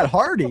Broken Matt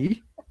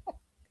Hardy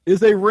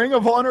is a Ring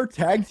of Honor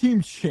tag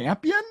team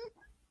champion?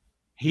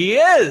 He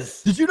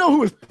is. Did you know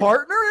who his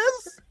partner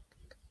is?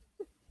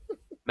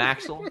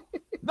 Maxwell.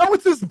 No,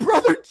 it's his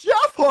brother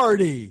Jeff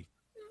Hardy.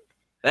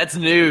 That's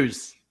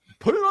news.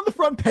 Put it on the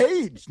front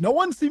page. No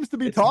one seems to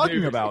be It's talking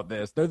news. about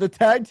this. They're the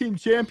tag team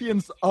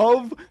champions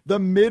of the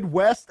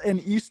Midwest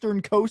and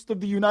Eastern coast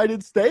of the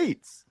United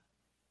States.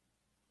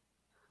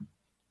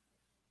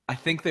 I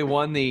think they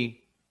won the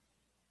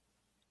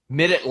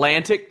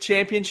Mid-Atlantic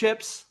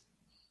Championships.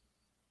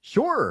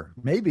 Sure,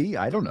 maybe.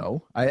 I don't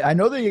know. I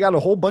know that you got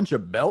a whole bunch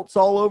of belts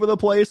all over the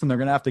place, and they're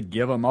going to have to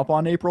give them up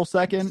on April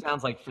 2nd.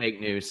 Sounds like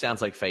fake news.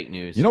 Sounds like fake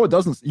news. You know what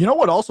doesn't? You know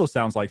what also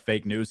sounds like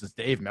fake news is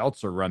Dave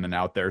Meltzer running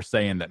out there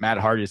saying that Matt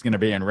Hardy is going to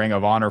be in Ring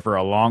of Honor for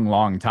a long,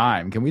 long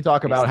time. Can we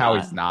talk about how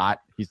he's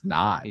not? He's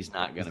not. He's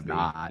not going to be.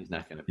 not. He's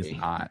not going to He's be.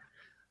 not.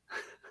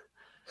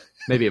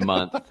 Maybe a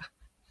month.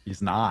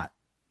 He's not.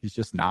 He's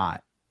just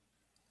not.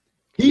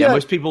 Yeah, He,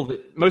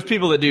 most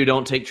people that do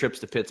don't take trips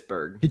to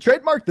Pittsburgh. he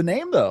trademarked the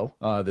name though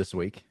this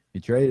week. He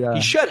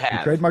He should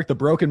have. He trademarked the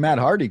Broken Matt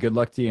Hardy. Good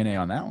luck TNA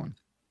on that one.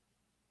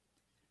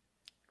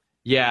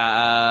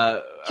 Yeah.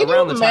 Can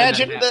around you the time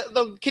imagine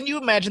that can you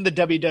imagine the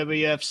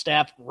WWF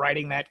staff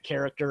writing that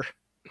character?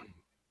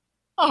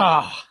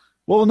 Ah,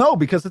 Well, no,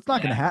 because it's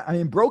not going to happen. I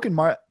mean, Broken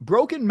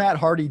Matt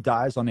Hardy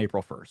dies on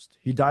April 1st.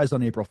 He dies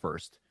on April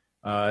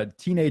 1st.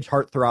 Teenage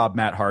heartthrob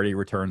Matt Hardy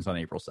returns on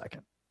April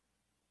 2nd.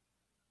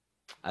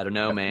 I don't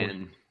know,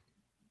 man.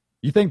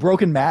 You think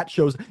Broken Matt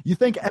shows? You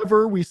think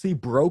ever we see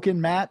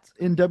Broken Matt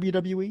in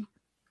WWE?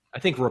 I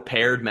think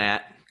repaired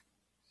Matt.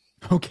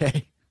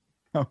 Okay.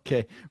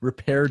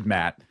 Repaired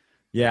Matt.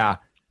 Yeah.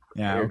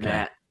 Repaired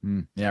Okay.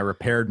 Matt. Yeah,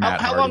 repaired Matt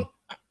how Hardy.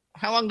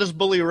 how long does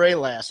Bully Ray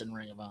last in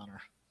Ring of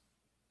Honor?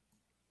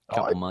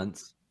 Couple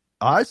months.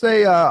 I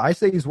say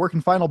he's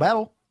working Final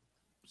Battle.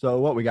 So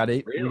what, we got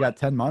 8, Really? we got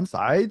 10 months.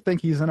 I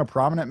think he's in a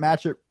prominent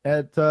match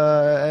at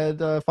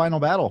Final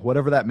Battle,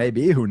 whatever that may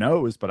be. Who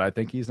knows? But I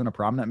think he's in a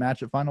prominent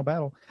match at Final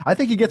Battle. I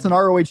think he gets an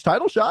ROH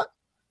title shot.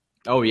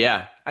 Oh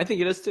yeah, I think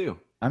it is too.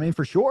 I mean,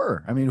 for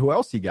sure. I mean, who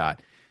else he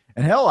got?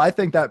 And hell, I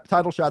think that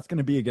title shot's going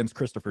to be against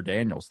Christopher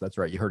Daniels. That's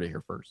right. You heard it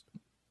here first.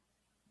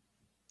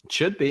 It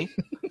should be.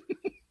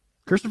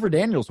 Christopher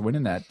Daniels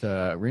winning that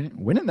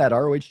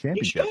ROH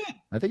championship. should.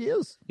 I think he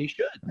is. He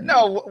should.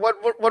 No,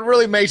 what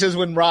really makes is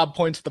when Rob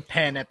points the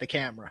pen at the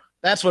camera.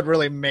 That's what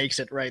really makes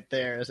it right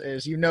there.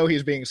 Is you know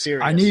he's being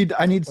serious. I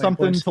need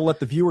something points- to let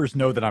the viewers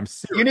know that I'm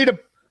serious.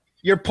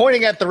 You're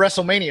pointing at the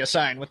WrestleMania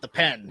sign with the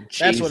pen.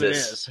 That's what it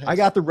Jesus. is. I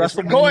got the Yes,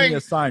 we're WrestleMania going-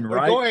 sign we're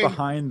right going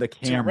behind the to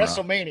camera.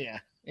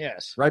 WrestleMania.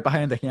 Yes. Right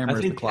behind the camera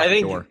is the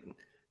closet door.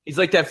 He's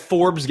like that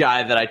Forbes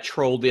guy that I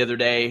trolled the other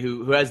day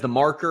who has the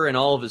marker in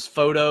all of his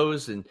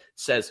photos and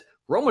says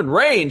Roman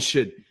Reigns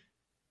should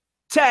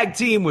tag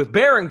team with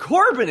Baron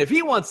Corbin if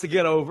he wants to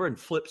get over, and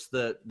flips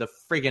the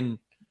friggin'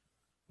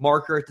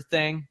 marker at the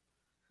thing.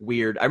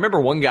 Weird. I remember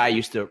one guy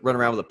used to run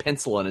around with a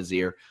pencil in his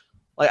ear.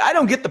 Like, I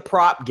don't get the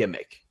prop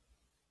gimmick.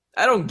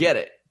 I don't get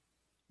it.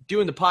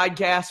 Doing the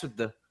podcast with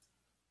the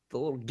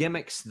little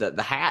gimmicks,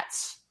 the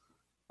hats,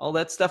 all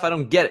that stuff. I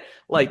don't get it.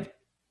 Like,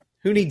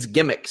 who needs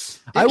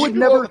gimmicks? I would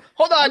never.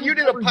 Hold on, you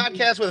did a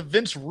podcast with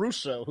Vince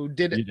Russo who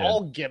did You did.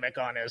 all gimmick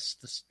on his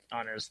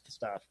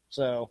stuff.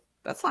 So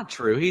That's not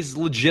true. He's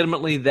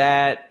legitimately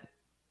that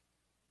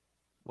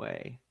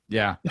way.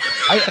 Yeah,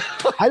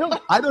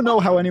 I don't know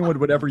how anyone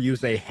would ever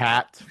use a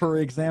hat, for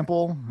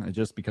example,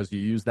 just because you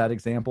use that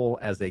example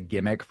as a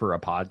gimmick for a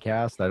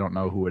podcast. I don't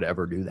know who would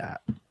ever do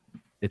that.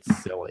 It's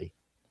silly.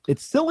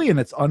 It's silly and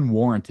it's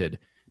unwarranted.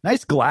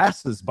 Nice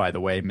glasses, by the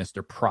way,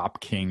 Mr.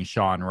 Prop King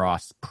Sean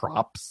Ross.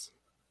 Props.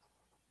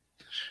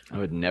 I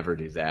would never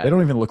do that. They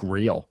don't even look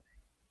real.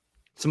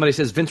 Somebody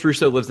says Vince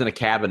Russo lives in a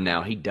cabin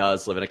now. He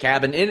does live in a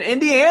cabin in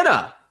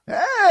Indiana.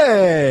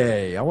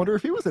 Hey, I wonder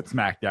if he was at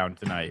SmackDown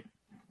tonight.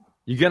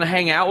 You gonna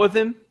hang out with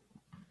him?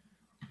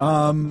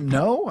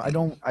 No, I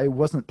don't. I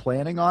wasn't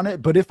planning on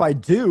it, but if I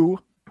do,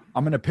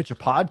 I'm going to pitch a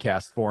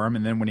podcast for him.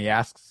 And then when he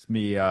asks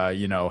me,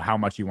 how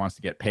much he wants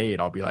to get paid,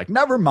 I'll be like,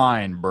 never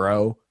mind,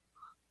 bro.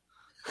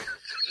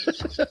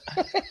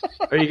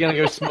 Are you gonna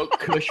go smoke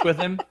kush with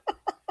him?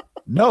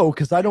 No,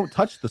 because I don't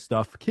touch the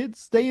stuff. Kids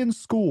stay in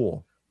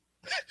school.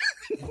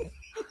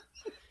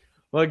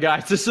 Well,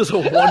 guys, this is a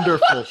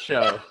wonderful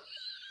show.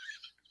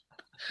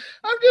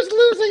 I'm just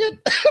losing it.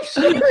 I'm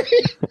sorry.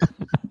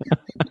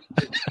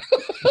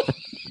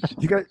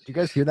 Do you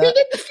guys hear that?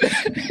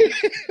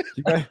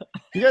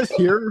 Do you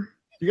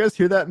guys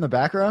hear that in the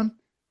background?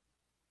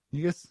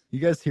 You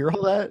guys hear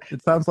all that?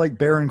 It sounds like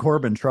Baron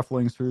Corbin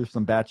truffling through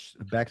some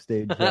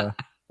backstage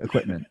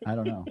equipment. I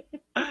don't know.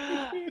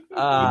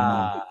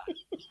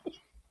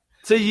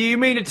 So you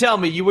mean to tell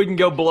me you wouldn't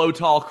go below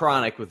tall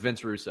chronic with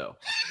Vince Russo?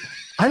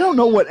 I don't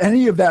know what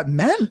any of that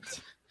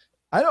meant.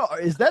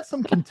 Is that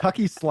some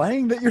Kentucky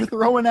slang that you're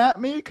throwing at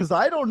me? Because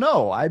I don't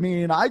know. I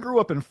mean, I grew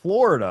up in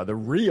Florida, the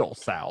real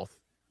South.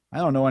 I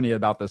don't know any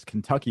about this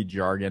Kentucky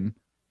jargon.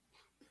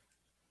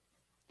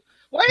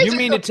 You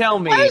mean to tell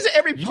me why is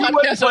every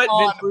podcast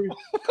on?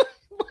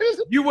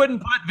 You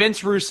wouldn't put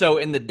Vince Russo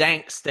in the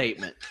dank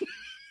statement?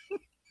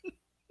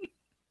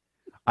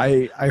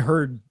 I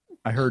heard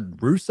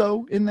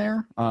Russo in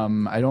there.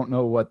 I don't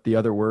know what the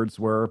other words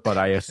were, but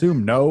I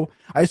assume no.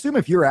 I assume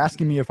if you're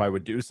asking me if I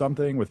would do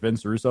something with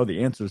Vince Russo,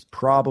 the answer is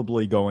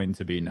probably going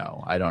to be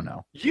no. I don't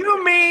know.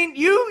 You mean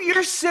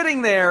you're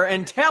sitting there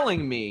and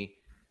telling me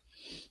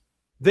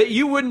that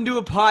you wouldn't do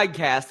a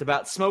podcast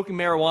about smoking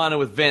marijuana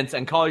with Vince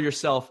and call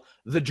yourself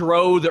the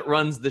Dro that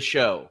runs the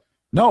show?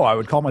 No, I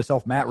would call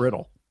myself Matt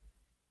Riddle.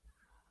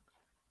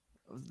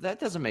 That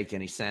doesn't make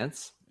any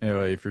sense.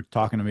 Anyway, if you're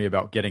talking to me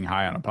about getting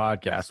high on a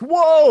podcast,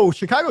 whoa,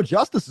 Chicago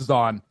Justice is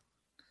on.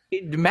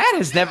 Matt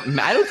has never.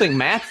 I don't think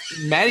Matt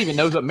even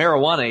knows what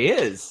marijuana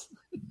is.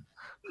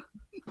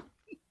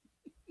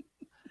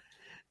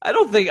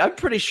 I'm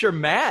pretty sure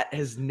Matt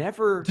has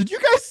never. Did you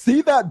guys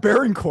see that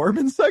Baron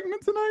Corbin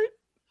segment tonight?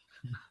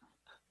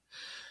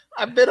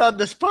 I've been on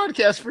this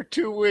podcast for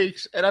 2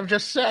 weeks, and I've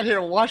just sat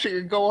here watching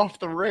it go off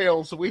the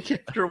rails week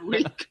after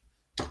week.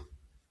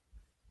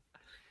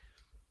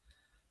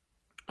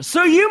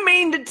 So you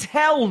mean to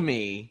tell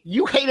me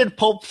you hated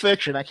Pulp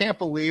Fiction? I can't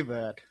believe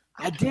that.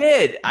 I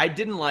did. I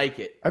didn't like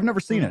it. I've never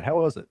seen it.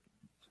 How was it?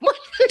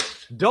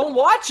 Don't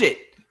watch it.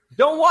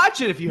 Don't watch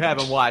it if you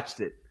haven't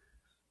watched it.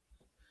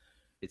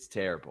 It's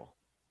terrible.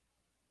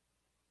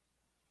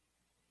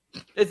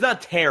 It's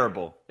not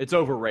terrible. It's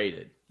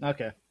overrated.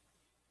 Okay.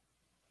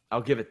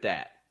 I'll give it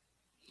that.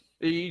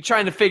 Are you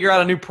trying to figure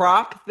out a new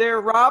prop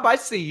there, Rob? I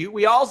see you.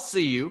 We all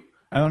see you.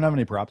 I don't have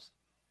any props.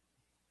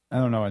 I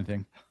don't know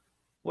anything.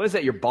 What is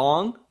that, your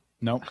bong?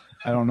 Nope.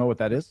 I don't know what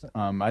that is.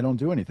 I don't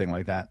do anything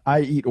like that.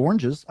 I eat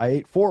oranges. I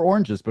ate 4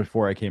 oranges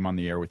before I came on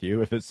the air with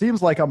you. If it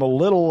seems like I'm a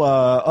little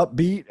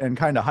upbeat and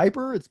kind of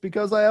hyper, it's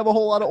because I have a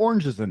whole lot of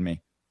oranges in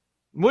me.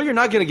 Well, you're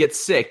not going to get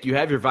sick. You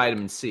have your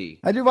vitamin C.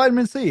 I do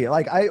vitamin C.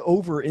 Like, I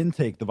over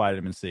intake the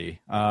vitamin C.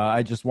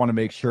 I just want to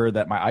make sure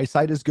that my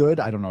eyesight is good.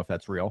 I don't know if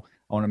that's real.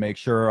 I want to make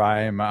sure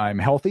I'm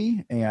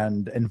healthy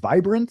and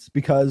vibrant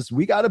because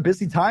we got a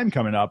busy time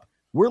coming up.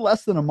 We're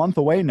less than a month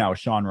away now,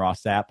 Sean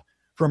Ross Sapp,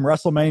 from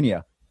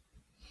WrestleMania.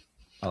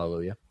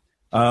 Hallelujah.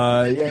 You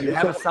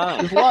have a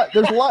sign.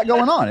 There's a lot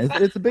going on.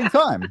 It's a big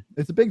time.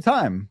 It's a big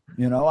time.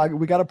 You know,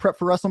 we got to prep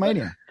for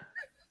WrestleMania.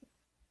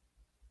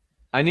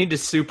 I need to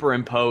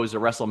superimpose a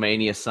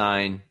WrestleMania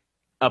sign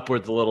up where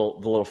the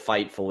little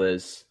Fightful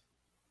is.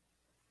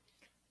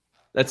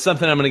 That's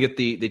something I'm going to get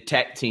the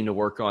tech team to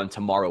work on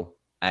tomorrow.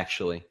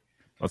 Actually,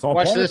 let's all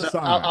watch this.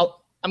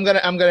 I'm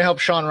gonna help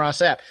Sean Ross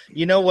Sapp.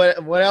 You know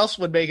what else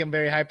would make him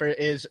very hyper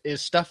is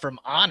stuff from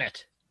On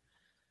It.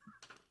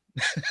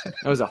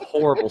 That was a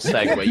horrible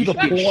segue. You should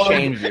be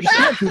ashamed of yourself.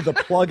 You can't do the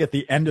plug at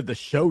the end of the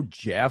show,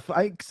 Jeff.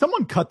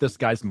 Someone cut this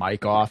guy's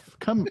mic off.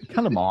 Cut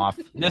him off.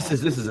 This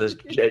is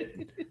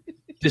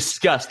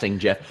disgusting,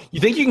 Jeff. You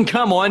think you can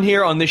come on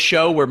here on this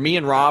show where me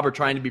and Rob are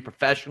trying to be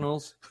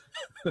professionals?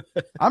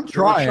 I'm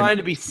trying. We're trying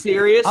to be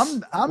serious.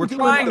 We're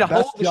trying to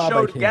hold the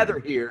show together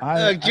here.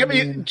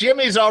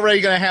 Jimmy's already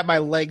going to have my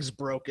legs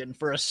broken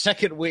for a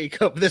second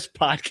week of this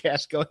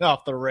podcast going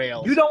off the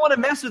rails. You don't want to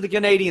mess with the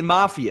Canadian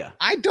Mafia.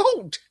 I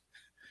don't.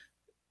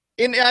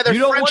 In either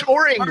French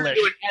or English.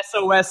 You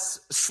don't want to SOS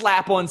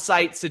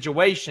slap-on-sight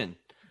situation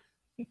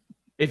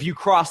if you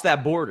cross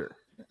that border.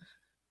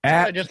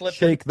 At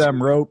Shake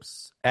Them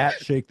Ropes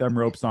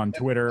on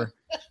Twitter.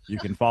 You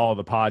can follow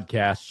the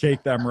podcast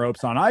Shake Them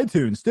Ropes on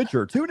iTunes,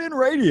 Stitcher, TuneIn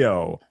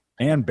Radio,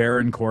 and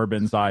Baron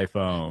Corbin's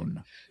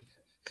iPhone.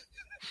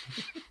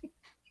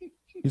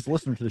 He's a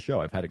listener to the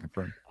show. I've had it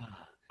confirmed.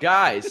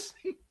 Guys,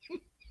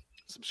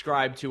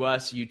 subscribe to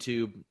us,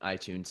 YouTube,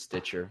 iTunes,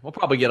 Stitcher. We'll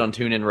probably get on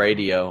TuneIn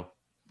Radio.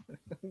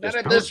 Not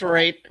at this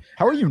rate.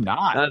 How are you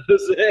not? Not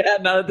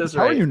at this rate.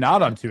 How are you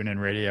not on TuneIn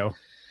Radio?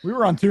 We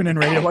were on TuneIn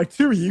Radio like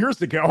 2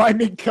 years ago. I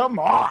mean, come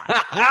on.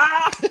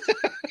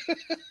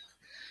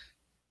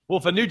 Well,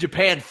 if a New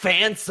Japan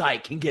fan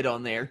site can get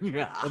on there.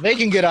 Well, they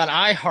can get on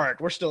iHeart.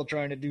 We're still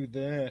trying to do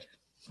that.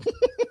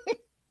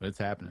 It's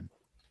happening.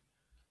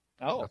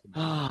 Oh.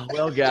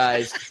 Well,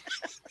 guys.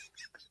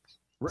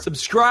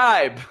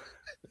 Subscribe.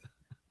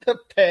 The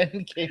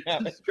pen came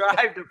out.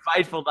 Subscribe to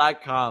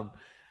Fightful.com.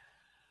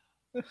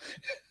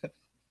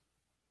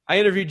 I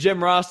interviewed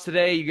Jim Ross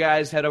today. You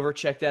guys head over,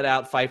 check that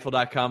out,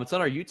 Fightful.com. It's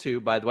on our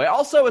YouTube, by the way.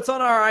 Also, it's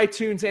on our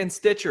iTunes and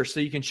Stitcher, so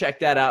you can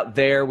check that out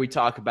there. We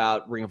talk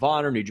about Ring of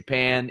Honor, New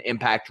Japan,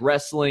 Impact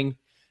Wrestling,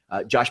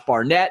 Josh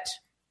Barnett,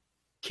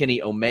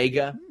 Kenny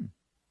Omega.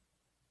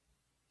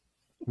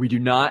 We do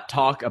not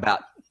talk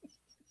about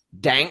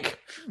Dank.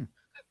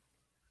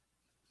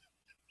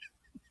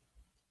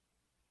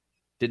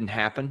 Didn't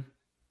happen.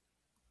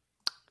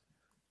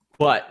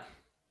 But,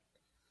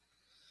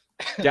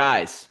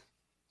 guys,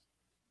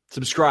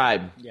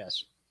 subscribe.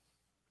 Yes.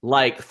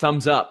 Like,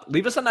 thumbs up.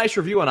 Leave us a nice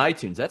review on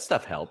iTunes. That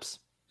stuff helps.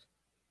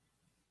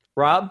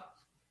 Rob?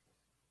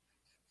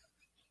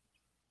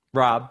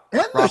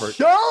 End Robert. the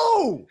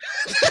show!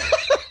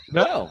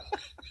 No.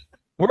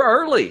 We're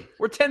early.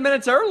 We're 10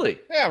 minutes early.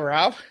 Yeah,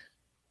 Rob.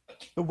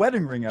 The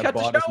wedding ring I Cut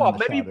bought. the show off.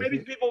 Maybe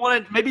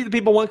the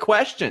people want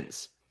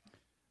questions.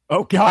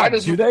 Oh, God,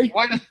 do they?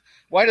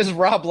 Why does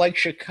Rob like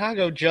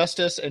Chicago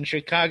Justice and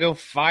Chicago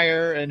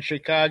Fire and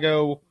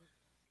Chicago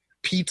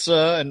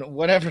Pizza and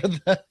whatever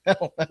the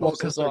hell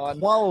else is on?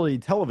 Quality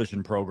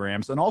television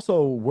programs. And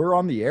also, we're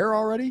on the air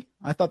already?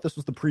 I thought this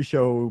was the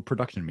pre-show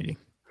production meeting.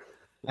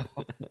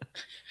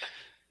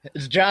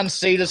 Has John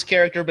Cena's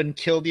character been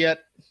killed yet?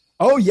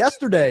 Oh,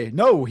 yesterday.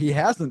 No, he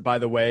hasn't, by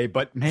the way.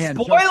 But, man.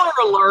 Spoiler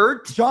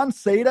alert! John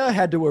Cena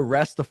had to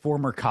arrest a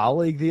former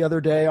colleague the other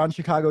day on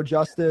Chicago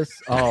Justice.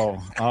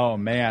 Oh,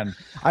 man.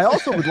 I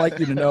also would like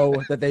you to know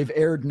that they've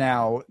aired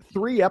now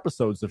 3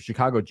 episodes of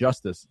Chicago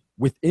Justice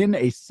within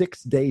a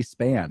 6-day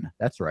span.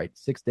 That's right,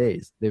 6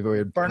 days. They've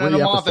aired Burning 3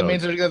 them episodes. off. That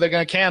means they're going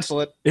to cancel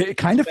it. It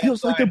kind of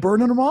feels like they're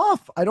burning them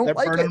off. I don't They're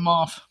like burning it. them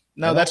off.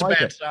 No, that's a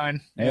bad sign.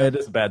 Yeah, it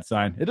is a bad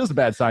sign. It is a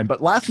bad sign.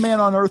 But Last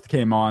Man on Earth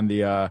came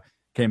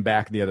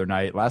back the other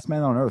night. Last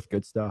Man on Earth,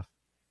 good stuff.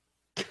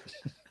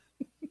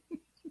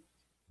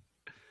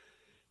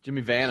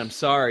 Jimmy Van, I'm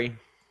sorry.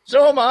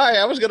 So am I.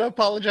 I was going to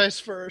apologize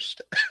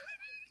first.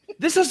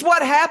 This is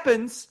what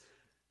happens.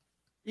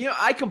 You know,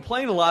 I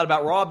complain a lot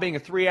about Raw being a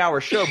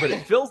 3-hour show, but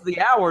it fills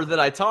the hour that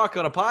I talk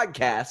on a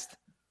podcast.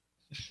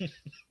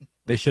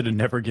 They should have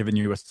never given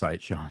you a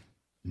site, Sean.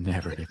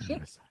 Never given you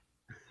a site.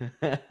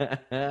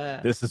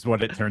 This is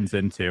what it turns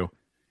into.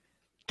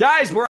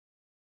 Guys, we're